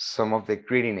some of the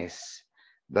greediness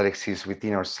that exists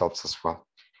within ourselves as well.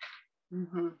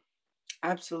 Mm-hmm.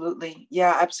 Absolutely.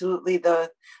 Yeah, absolutely. The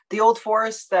old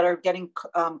forests that are getting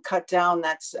cut down,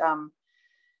 that's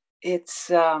it's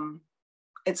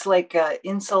like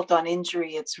insult on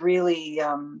injury. It's really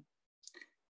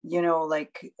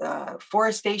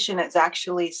forestation is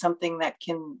actually something that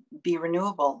can be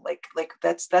renewable. Like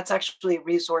that's actually a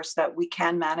resource that we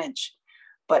can manage.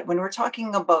 But when we're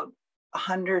talking about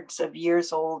hundreds of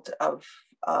years old of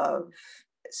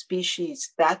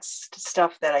species, that's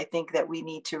stuff that I think that we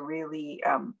need to really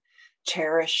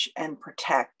cherish and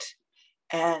protect.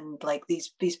 And like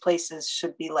these places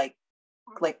should be like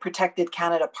protected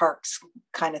Canada parks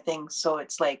kind of thing. So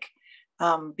it's like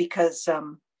because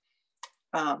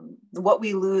what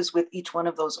we lose with each one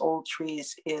of those old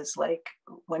trees is like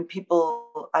when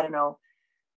people, I don't know,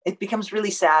 it becomes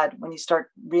really sad when you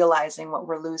start realizing what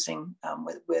we're losing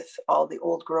with all the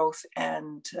old growth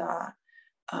and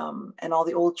all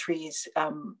the old trees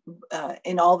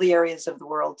in all the areas of the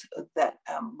world that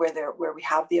where we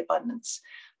have the abundance.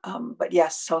 But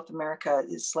yes, South America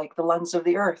is like the lungs of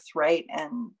the earth, right?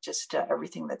 And just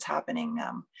everything that's happening.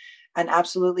 And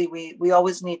absolutely, we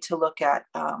always need to look at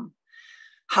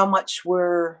how much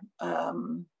we're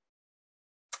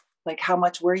how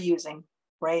much we're using,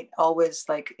 right? Always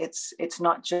like it's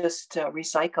not just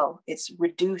recycle, it's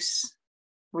reduce,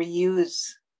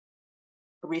 reuse,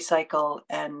 recycle,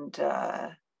 and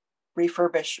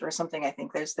refurbish or something. I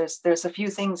think there's a few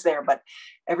things there, but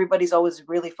everybody's always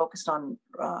really focused on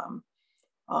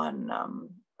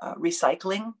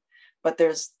recycling, but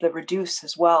there's the reduce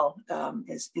as well,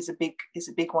 is a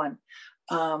big one.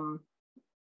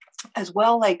 As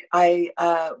well, like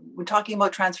when talking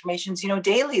about transformations,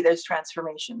 daily there's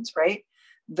transformations, right?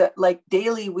 That like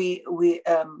daily we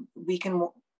can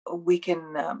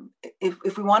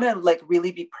if we want to like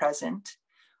really be present,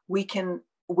 we can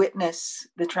witness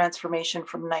the transformation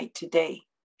from night to day,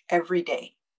 every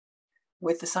day,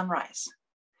 with the sunrise.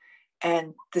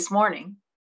 And this morning,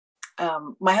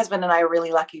 my husband and I are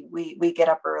really lucky. We get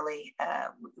up early.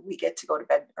 We get to go to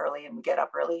bed early and we get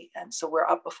up early. And so we're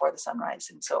up before the sunrise.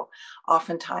 And so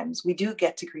oftentimes we do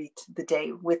get to greet the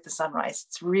day with the sunrise.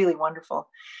 It's really wonderful.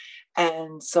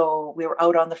 And so we were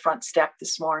out on the front step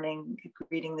this morning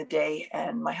greeting the day.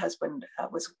 And my husband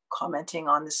was commenting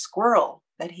on the squirrel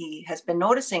that he has been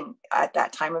noticing at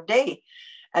that time of day.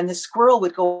 And the squirrel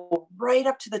would go right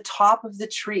up to the top of the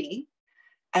tree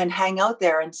and hang out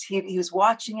there, and he was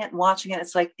watching it.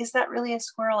 It's like, is that really a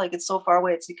squirrel? Like, it's so far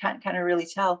away, you can't kind of really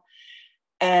tell.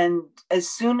 And as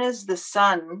soon as the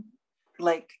sun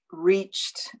like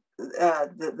reached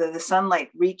the sunlight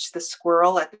reached the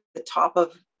squirrel at the top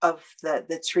of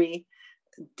the tree,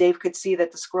 Dave could see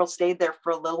that the squirrel stayed there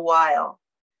for a little while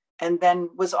and then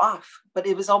was off. But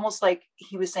it was almost like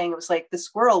he was saying, it was like the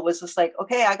squirrel was just like,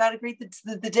 okay, I got to greet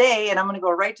the day, and I'm going to go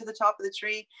right to the top of the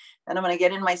tree, and I'm going to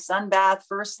get in my sun bath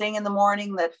first thing in the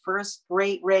morning, that first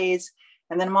great rays,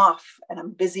 and then I'm off and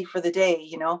I'm busy for the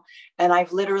day, And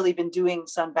I've literally been doing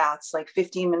sun baths like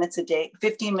 15 minutes a day,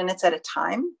 15 minutes at a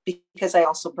time, because I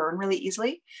also burn really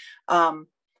easily. To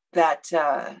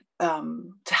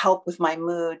help with my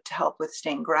mood, to help with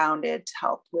staying grounded, to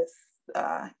help with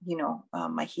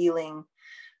my healing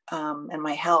and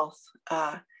my health.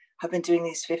 I've been doing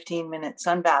these 15-minute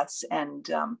sun baths, and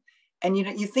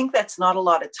you think that's not a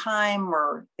lot of time,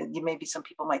 or maybe some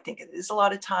people might think it is a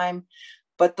lot of time,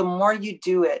 but the more you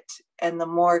do it, and the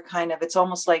more kind of, it's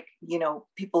almost like,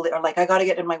 people are like, I got to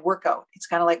get in my workout. It's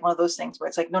kind of like one of those things where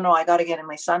it's like, no, I got to get in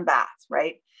my sun bath,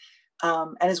 right?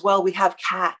 And as well, we have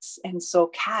cats, and so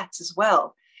cats as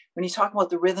well. When you talk about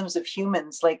the rhythms of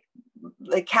humans, like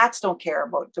cats don't care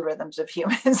about the rhythms of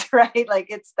humans, right?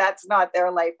 Like that's not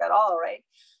their life at all, right?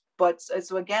 But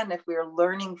so again, if we're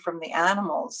learning from the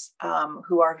animals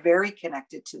who are very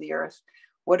connected to the earth,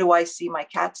 what do I see my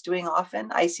cats doing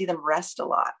often? I see them rest a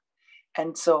lot.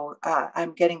 And so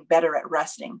I'm getting better at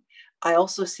resting. I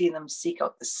also see them seek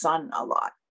out the sun a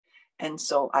lot. And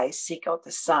so I seek out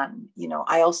the sun.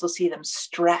 I also see them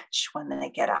stretch when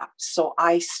they get up. So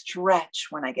I stretch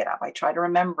when I get up. I try to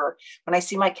remember, when I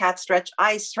see my cat stretch,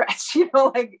 I stretch,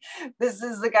 like this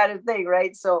is the kind of thing,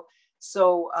 right? So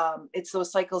it's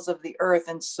those cycles of the earth.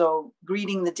 And so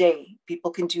greeting the day, people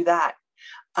can do that.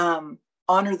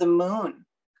 Honor the moon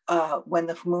when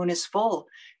the moon is full.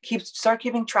 Start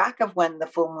keeping track of when the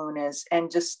full moon is, and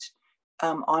just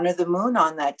honor the moon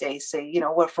on that day. Say,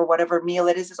 for whatever meal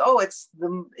it is,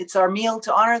 it's our meal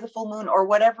to honor the full moon, or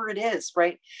whatever it is,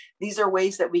 right? These are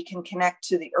ways that we can connect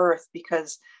to the earth,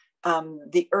 because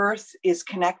the earth is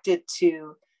connected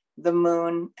to the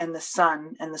moon and the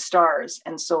sun and the stars.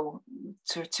 And so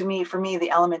for me, the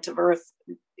element of earth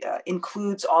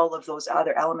includes all of those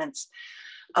other elements.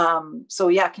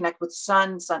 Connect with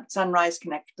sunrise,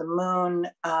 connect with the moon.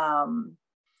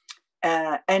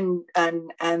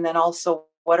 And then also,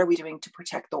 what are we doing to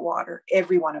protect the water?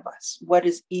 Every one of us. What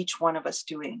is each one of us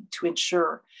doing to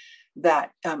ensure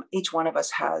that each one of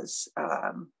us has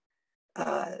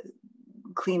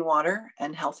clean water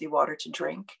and healthy water to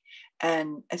drink?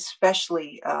 And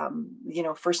especially,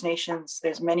 First Nations,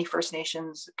 there's many First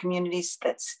Nations communities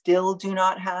that still do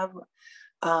not have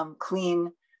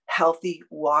clean, healthy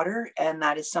water. And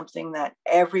that is something that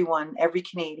every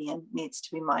Canadian needs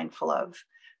to be mindful of.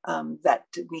 That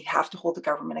we have to hold the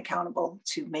government accountable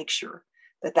to make sure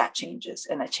that changes,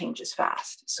 and that changes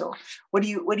fast. So what do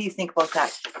you think about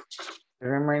that? You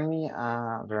remind me,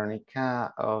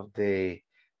 Veronica, of the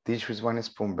Dish with One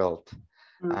Spoon belt.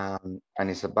 And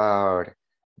it's about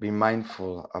being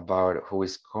mindful about who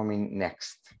is coming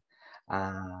next,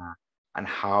 and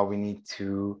how we need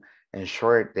to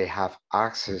ensure they have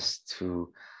access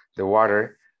to the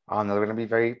water. I'm not going to be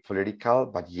very political,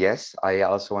 but yes, I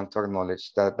also want to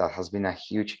acknowledge that has been a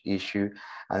huge issue,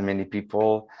 and many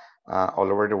people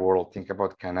all over the world think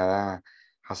about Canada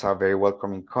as a very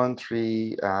welcoming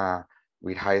country,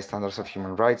 with high standards of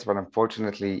human rights, but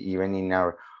unfortunately, even in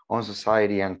our own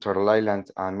society and Turtle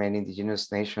Island, many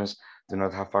indigenous nations do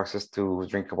not have access to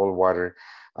drinkable water,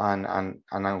 and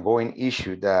an ongoing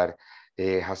issue that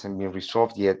hasn't been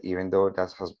resolved yet, even though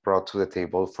that has brought to the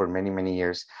table for many, many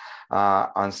years.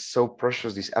 And so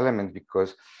precious this element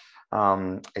because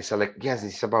it's like, yes,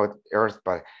 it's about earth,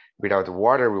 but without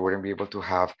water, we wouldn't be able to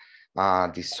have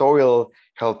the soil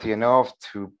healthy enough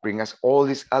to bring us all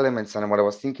these elements. And what I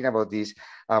was thinking about this,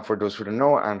 for those who don't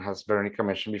know, and as Veronica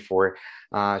mentioned before,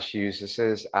 she uses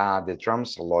the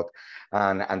drums a lot.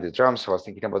 And the drums, so I was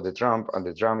thinking about the drum, and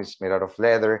the drum is made out of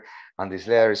leather, and this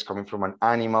leather is coming from an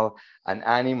animal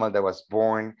that was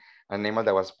born, an animal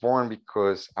that was born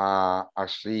because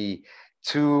actually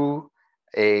two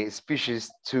a species,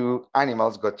 two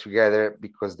animals got together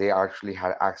because they actually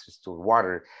had access to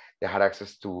water. They had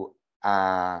access to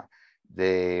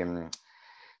the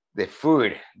the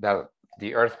food that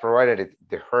the earth provided it,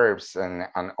 the herbs and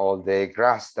all the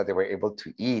grass that they were able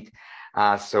to eat.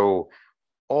 So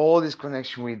all this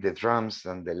connection with the drums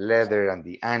and the leather and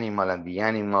the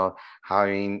animal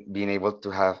having been able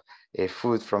to have a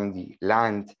food from the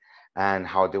land and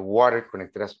how the water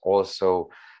connected us also.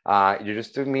 You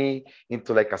just took me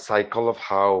into like a cycle of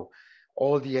how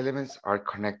all the elements are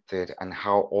connected and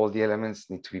how all the elements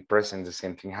need to be present. The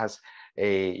same thing has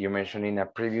a, you mentioned in a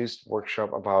previous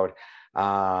workshop about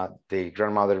the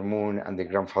grandmother moon and the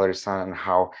grandfather sun and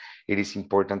how it is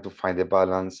important to find the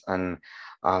balance, and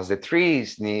as the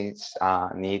trees need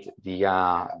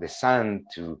the sun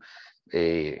to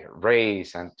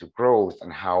raise and to growth,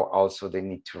 and how also they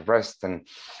need to rest and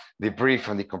they breathe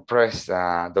and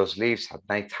decompress those leaves at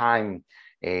nighttime.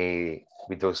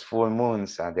 With those full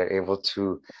moons, they're able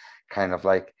to kind of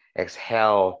like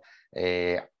exhale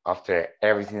after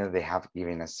everything that they have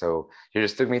given us. So you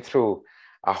just took me through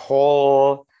a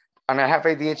whole, and I have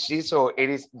ADHD, so it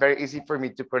is very easy for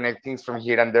me to connect things from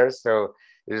here and there. So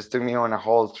it just took me on a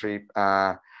whole trip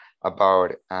about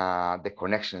the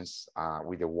connections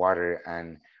with the water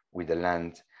and with the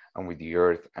land and with the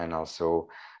earth, and also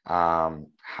how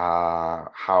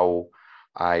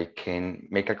I can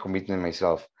make a commitment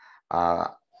myself. Uh,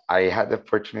 I had the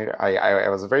fortunate, I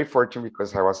was very fortunate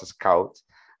because I was a scout,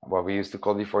 what we used to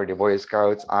call before the Boy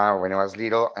Scouts, when I was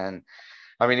little, and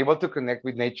I've been able to connect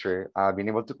with nature. I've been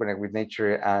able to connect with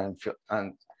nature and feel,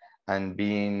 and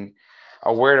being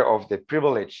aware of the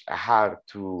privilege I had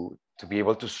to be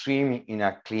able to swim in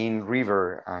a clean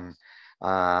river and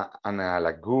a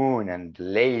lagoon and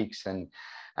lakes, and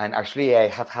actually I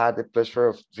have had the pleasure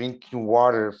of drinking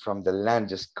water from the land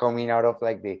just coming out of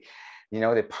like the, you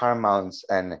know, the paramount's,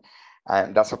 and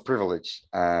that's a privilege.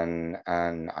 And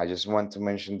I just want to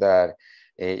mention that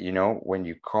you know, when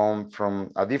you come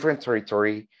from a different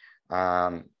territory,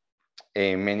 um,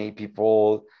 many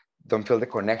people don't feel the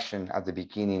connection at the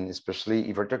beginning, especially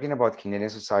if we're talking about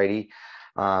Canadian society,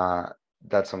 uh,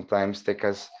 that sometimes take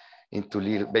us into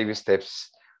little baby steps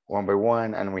one by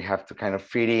one, and we have to kind of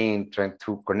fit in, trying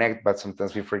to connect, but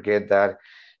sometimes we forget that.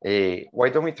 Why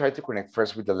don't we try to connect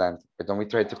first with the land? Why don't we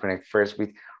try to connect first with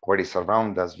what is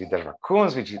around us, with the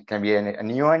raccoons, which can be a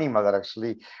new animal that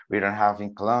actually we don't have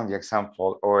in Colombia,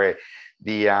 example, or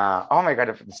the oh my God,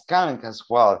 the skunk as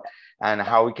well, and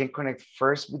how we can connect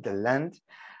first with the land,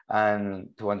 and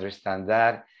to understand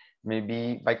that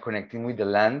maybe by connecting with the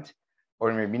land,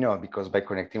 or maybe not, because by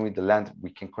connecting with the land,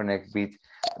 we can connect with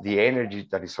the energy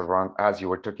that is around, as you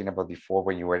were talking about before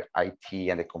when you were IT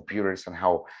and the computers and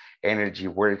how energy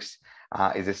works.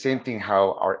 It's the same thing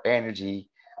how our energy,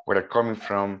 where they're coming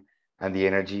from, and the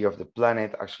energy of the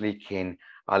planet actually can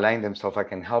align themselves and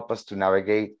can help us to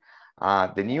navigate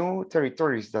the new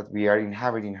territories that we are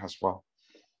inhabiting as well.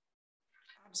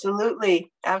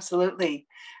 Absolutely, absolutely.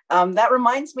 That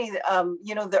reminds me,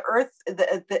 you know, the Earth,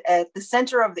 at the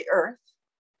center of the Earth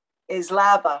is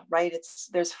lava, right?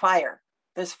 There's fire.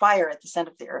 There's fire at the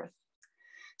center of the Earth.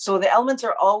 So the elements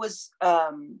are always,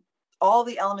 all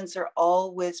the elements are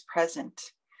always present.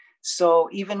 So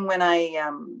even when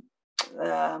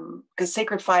because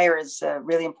sacred fire is a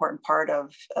really important part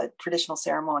of a traditional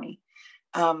ceremony.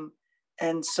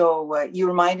 And so you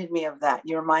reminded me of that.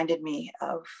 You reminded me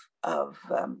of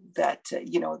that,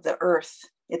 you know, the earth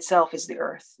itself is the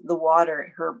earth, the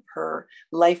water, her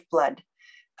lifeblood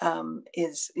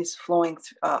is flowing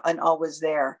and always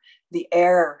there. The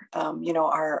air, you know,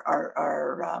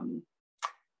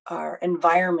 our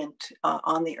environment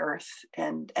on the earth,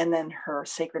 and then her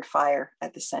sacred fire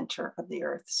at the center of the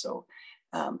earth. So,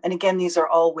 and again, these are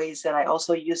all ways that I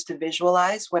also use to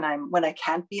visualize when I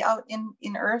can't be out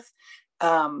in earth.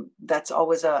 That's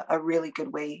always a really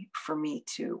good way for me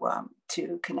to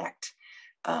connect.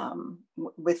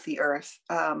 with the earth.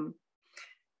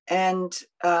 And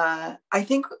I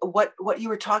think what you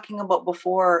were talking about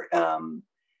before,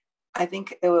 I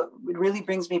think it really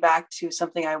brings me back to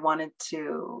something I wanted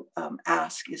to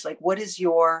ask is like, what is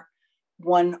your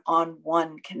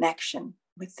one-on-one connection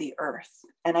with the earth?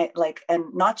 And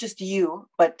and not just you,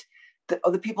 but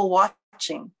the people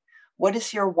watching. What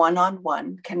is your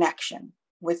one-on-one connection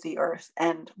with the earth?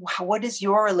 And what is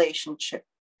your relationship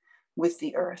with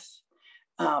the earth?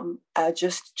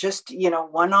 Just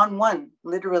one-on-one,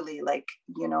 literally, like,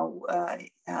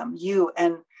 you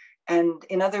and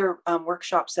in other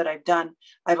workshops that I've done,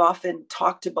 I've often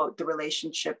talked about the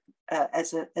relationship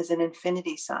as an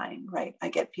infinity sign, right? I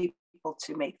get people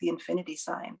to make the infinity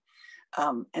sign,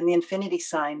 and the infinity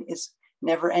sign is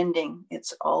never ending.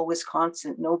 It's always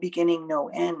constant, no beginning, no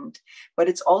end. But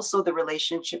it's also the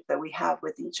relationship that we have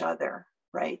with each other,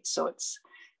 right? So it's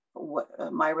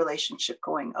my relationship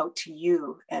going out to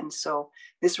you, and so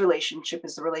this relationship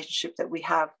is the relationship that we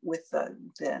have with the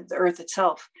earth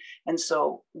itself. And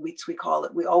so we call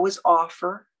it, we always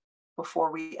offer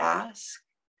before we ask,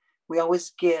 we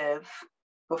always give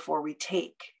before we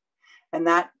take, and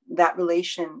that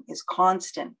relation is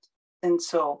constant. And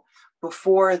so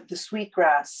before the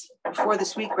sweetgrass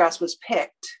was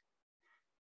picked,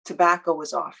 tobacco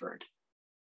was offered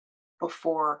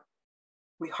before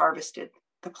we harvested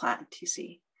the plant, you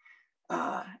see.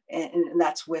 And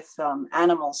that's with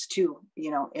animals too.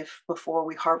 If before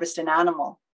we harvest an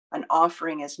animal, an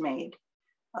offering is made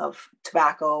of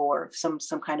tobacco or some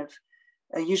kind of,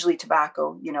 usually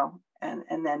tobacco,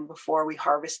 and then before we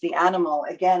harvest the animal,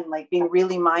 again, like being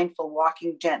really mindful,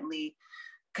 walking gently,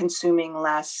 consuming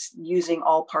less, using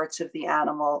all parts of the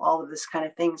animal, all of this kind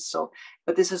of things. So,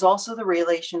 but this is also the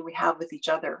relation we have with each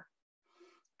other.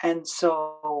 And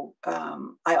so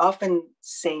I often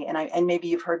say, and maybe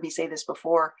you've heard me say this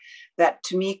before, that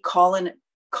to me,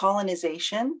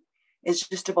 colonization is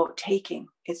just about taking.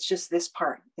 It's just this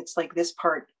part. It's like this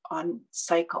part on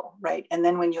cycle, right? And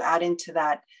then when you add into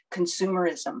that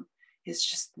consumerism, it's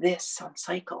just this on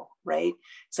cycle, right?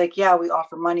 It's like, yeah, we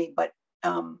offer money, but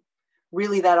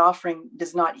really that offering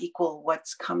does not equal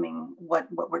what's coming, what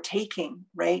we're taking,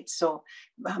 right? So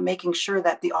making sure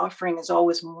that the offering is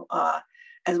always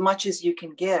as much as you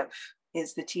can give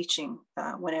is the teaching.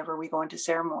 Whenever we go into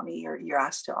ceremony, you're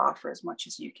asked to offer as much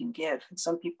as you can give. And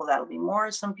some people that'll be more,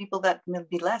 some people that will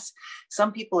be less.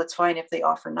 Some people it's fine if they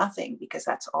offer nothing because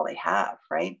that's all they have,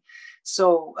 right?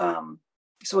 So,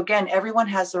 so again, everyone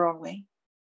has their own way.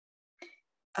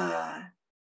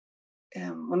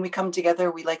 When we come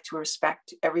together, we like to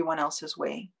respect everyone else's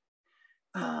way.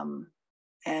 And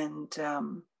when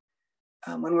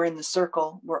we're in the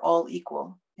circle, we're all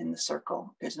equal in the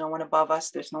circle. There's no one above us.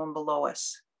 There's no one below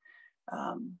us,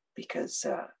 because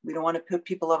we don't want to put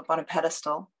people up on a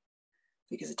pedestal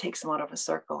because it takes them out of a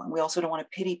circle. And we also don't want to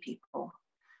pity people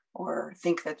or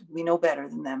think that we know better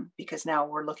than them because now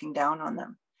we're looking down on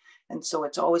them. And so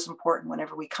it's always important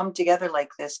whenever we come together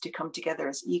like this to come together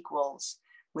as equals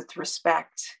with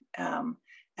respect,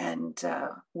 and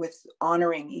with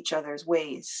honoring each other's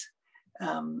ways,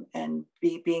 and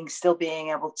still being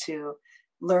able to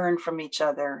learn from each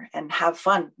other and have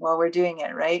fun while we're doing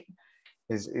it, right?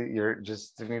 You're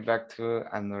just taking me back to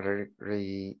another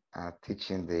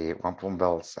teaching, the wampum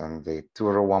belts and the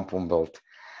Tero wampum belt,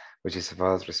 which is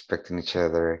about respecting each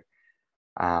other.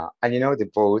 And the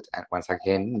boat, and once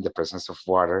again, the presence of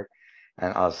water,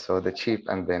 and also the ship,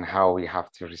 and then how we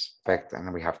have to respect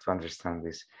and we have to understand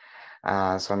this.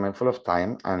 So I'm mindful of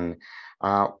time. And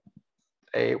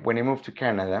when I moved to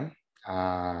Canada,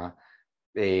 I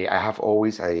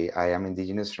am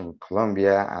indigenous from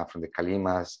Colombia, from the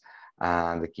Calimas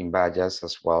and the Quimbayas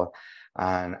as well.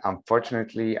 And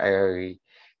unfortunately, I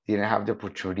didn't have the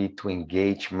opportunity to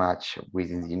engage much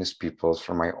with indigenous peoples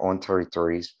from my own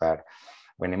territories. But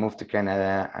when I moved to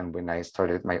Canada and when I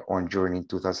started my own journey in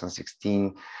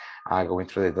 2016, going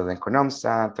through the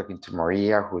Dodenkonomsa, talking to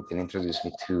Maria, who then introduced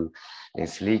me to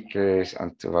Linkers,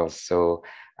 and to also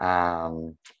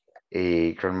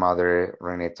a grandmother,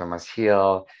 Renee Thomas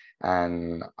Hill,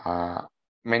 and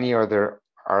many other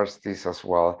artists as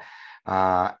well.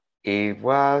 It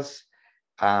was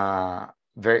I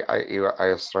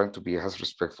was trying to be as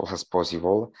respectful as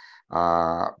possible,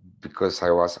 because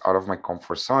I was out of my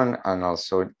comfort zone and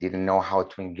also didn't know how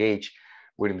to engage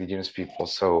with indigenous people.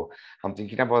 So I'm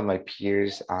thinking about my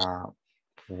peers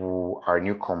who are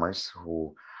newcomers,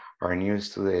 who are new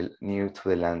to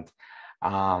the land.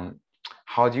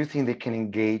 How do you think they can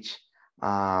engage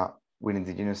with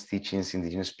indigenous teachings,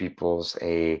 indigenous peoples?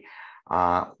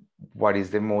 What is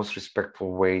the most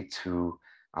respectful way to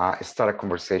start a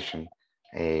conversation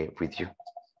with you?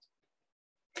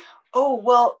 Oh,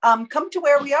 well, come to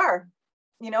where we are,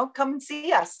 come and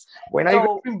see us. When are you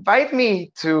going So, to invite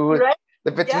me to right?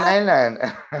 the Petun Yeah, Island?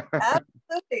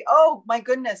 absolutely. Oh my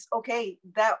goodness. Okay.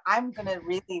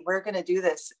 We're going to do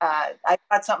this. I've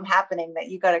got something happening that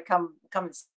you got to come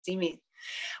and see me.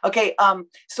 Okay.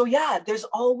 So yeah, there's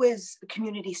always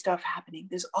community stuff happening.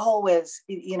 There's always,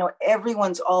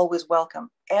 everyone's always welcome.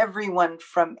 Everyone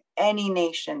from any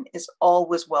nation is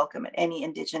always welcome at any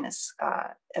Indigenous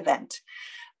event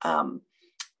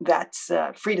that's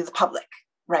free to the public,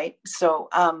 right? So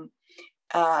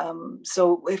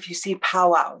if you see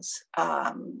powwows,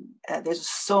 there's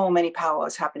so many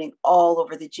powwows happening all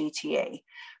over the GTA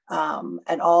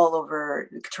and all over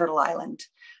Turtle Island.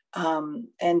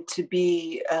 And to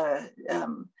be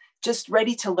just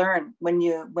ready to learn when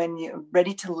you're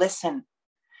ready to listen,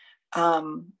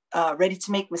 ready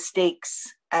to make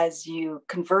mistakes as you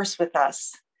converse with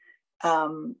us,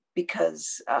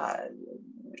 because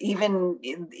even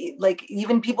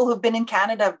people who've been in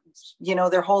Canada,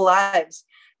 their whole lives,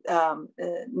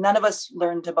 none of us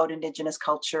learned about Indigenous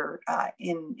culture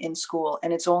in school,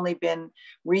 and it's only been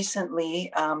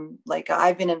recently,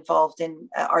 I've been involved in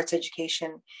arts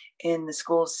education in the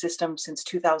school system since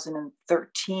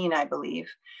 2013, I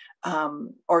believe,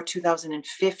 or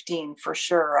 2015 for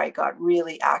sure. I got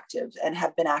really active and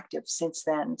have been active since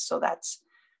then. So that's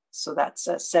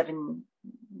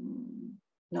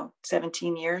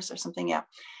 17 years or something. Yeah.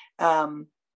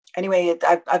 Anyway,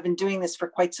 I've been doing this for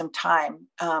quite some time.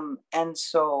 And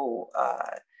so,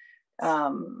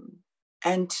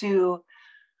 and to,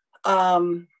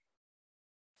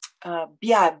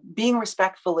 being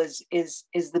respectful is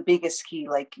the biggest key.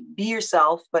 Like, be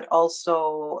yourself, but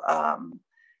also,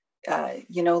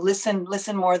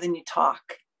 listen more than you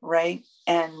talk. Right.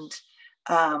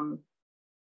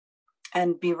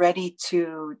 And be ready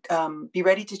to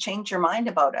change your mind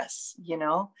about us,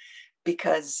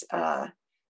 because I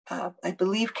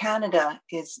believe Canada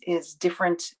is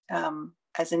different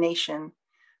as a nation,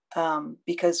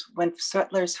 because when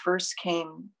settlers first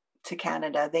came to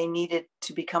Canada, they needed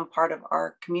to become part of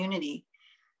our community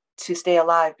to stay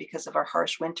alive because of our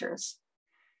harsh winters.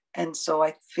 And so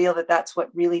I feel that that's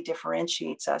what really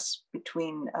differentiates us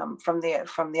between from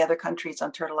the other countries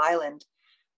on Turtle Island.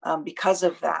 Because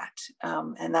of that,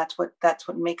 and that's what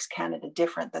makes Canada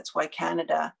different. That's why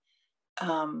Canada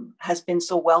has been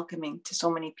so welcoming to so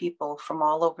many people from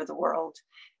all over the world,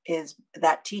 is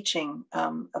that teaching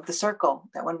of the circle,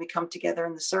 that when we come together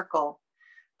in the circle,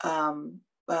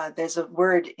 there's a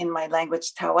word in my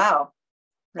language, tawau,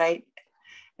 right?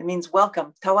 It means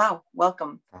welcome, tawau,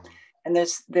 welcome. And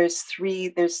there's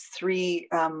three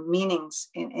meanings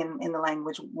in the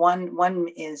language. One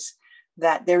is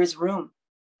that there is room.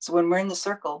 So when we're in the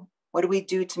circle, what do we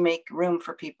do to make room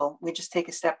for people? We just take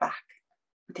a step back.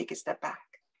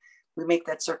 We make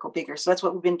that circle bigger. So that's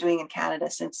what we've been doing in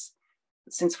Canada since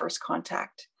first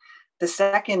contact. The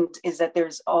second is that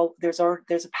there's a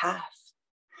path.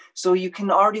 So you can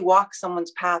already walk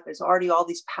someone's path. There's already all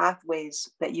these pathways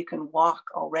that you can walk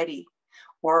already,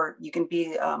 or you can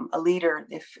be a leader.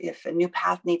 If a new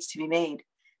path needs to be made,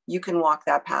 you can walk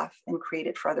that path and create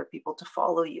it for other people to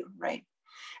follow you, right?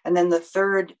 And then the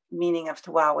third meaning of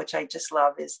Tawau, which I just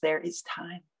love, is there is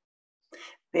time.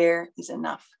 There is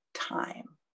enough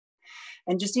time.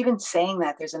 And just even saying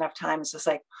that there's enough time is just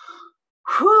like,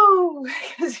 whoo,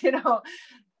 because,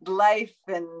 life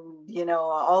and,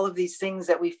 all of these things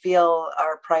that we feel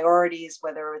are priorities,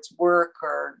 whether it's work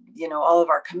or, all of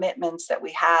our commitments that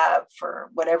we have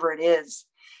for whatever it is,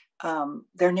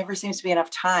 there never seems to be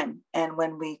enough time. And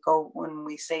when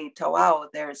we say Tawau,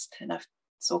 there's enough.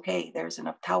 It's okay. There's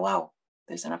enough tawau.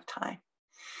 There's enough time.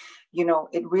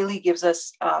 It really gives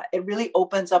us, it really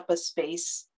opens up a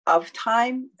space of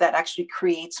time that actually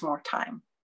creates more time,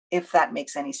 if that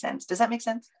makes any sense. Does that make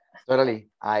sense? Totally.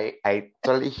 I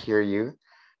totally hear you.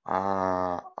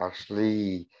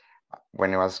 Actually,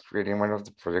 when I was creating one of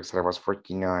the projects that I was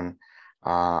working on,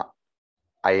 I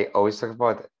always talk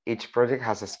about each project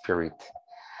has a spirit.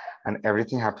 And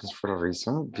everything happens for a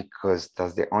reason, because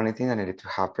that's the only thing that needed to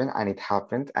happen, and it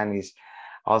happened. And it's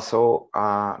also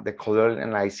the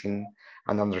colonializing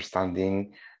and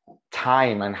understanding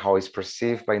time and how it's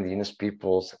perceived by indigenous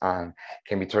peoples, and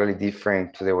can be totally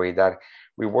different to the way that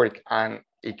we work. And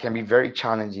it can be very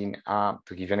challenging. To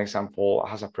give you an example,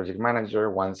 as a project manager,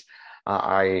 once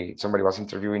somebody was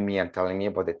interviewing me and telling me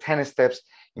about the 10 steps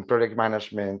in project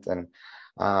management and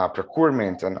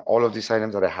procurement and all of these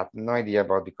items that I had no idea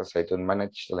about because I don't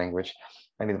manage the language.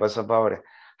 And it was about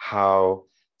how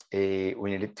we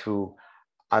needed to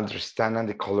understand and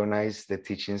decolonize the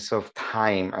teachings of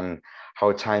time, and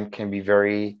how time can be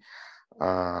very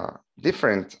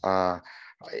different.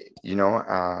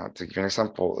 To give you an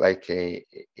example, like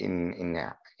in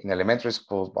elementary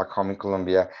school back home in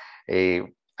Colombia, a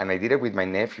and I did it with my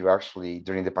nephew actually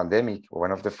during the pandemic.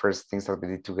 One of the first things that we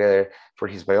did together for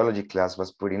his biology class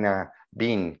was putting a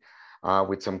bean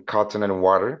with some cotton and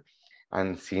water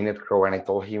and seeing it grow. And I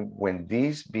told him, when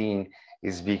this bean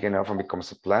is big enough and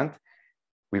becomes a plant,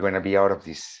 we're going to be out of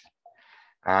this.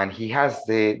 And he has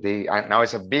and now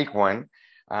it's a big one,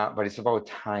 but it's about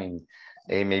time.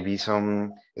 Maybe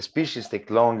some species take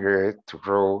longer to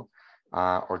grow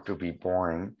or to be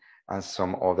born, and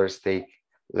some others take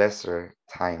lesser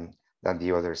time than the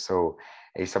others. So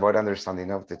it's about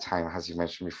understanding of the time, as you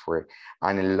mentioned before.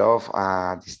 And I love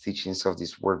these teachings of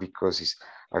this work because it's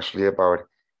actually about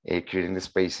creating the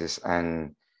spaces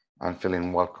and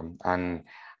feeling welcome. And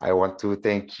I want to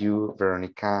thank you,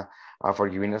 Veronica, for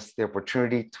giving us the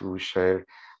opportunity to share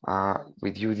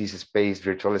with you this space,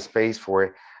 virtual space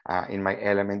for in my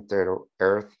element, Tero,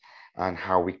 Earth, and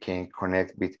how we can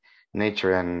connect with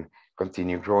nature and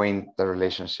continue growing the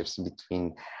relationships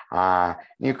between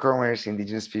newcomers,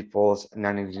 indigenous peoples,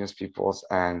 non-indigenous peoples,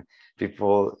 and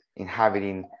people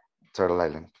inhabiting Turtle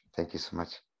Island. Thank you so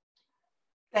much.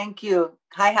 Thank you.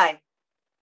 Hi, hi.